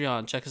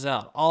Patreon. Check us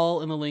out.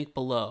 All in the link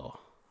below.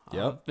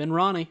 Yep. I've been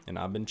Ronnie. And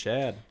I've been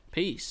Chad.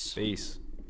 Peace. Peace.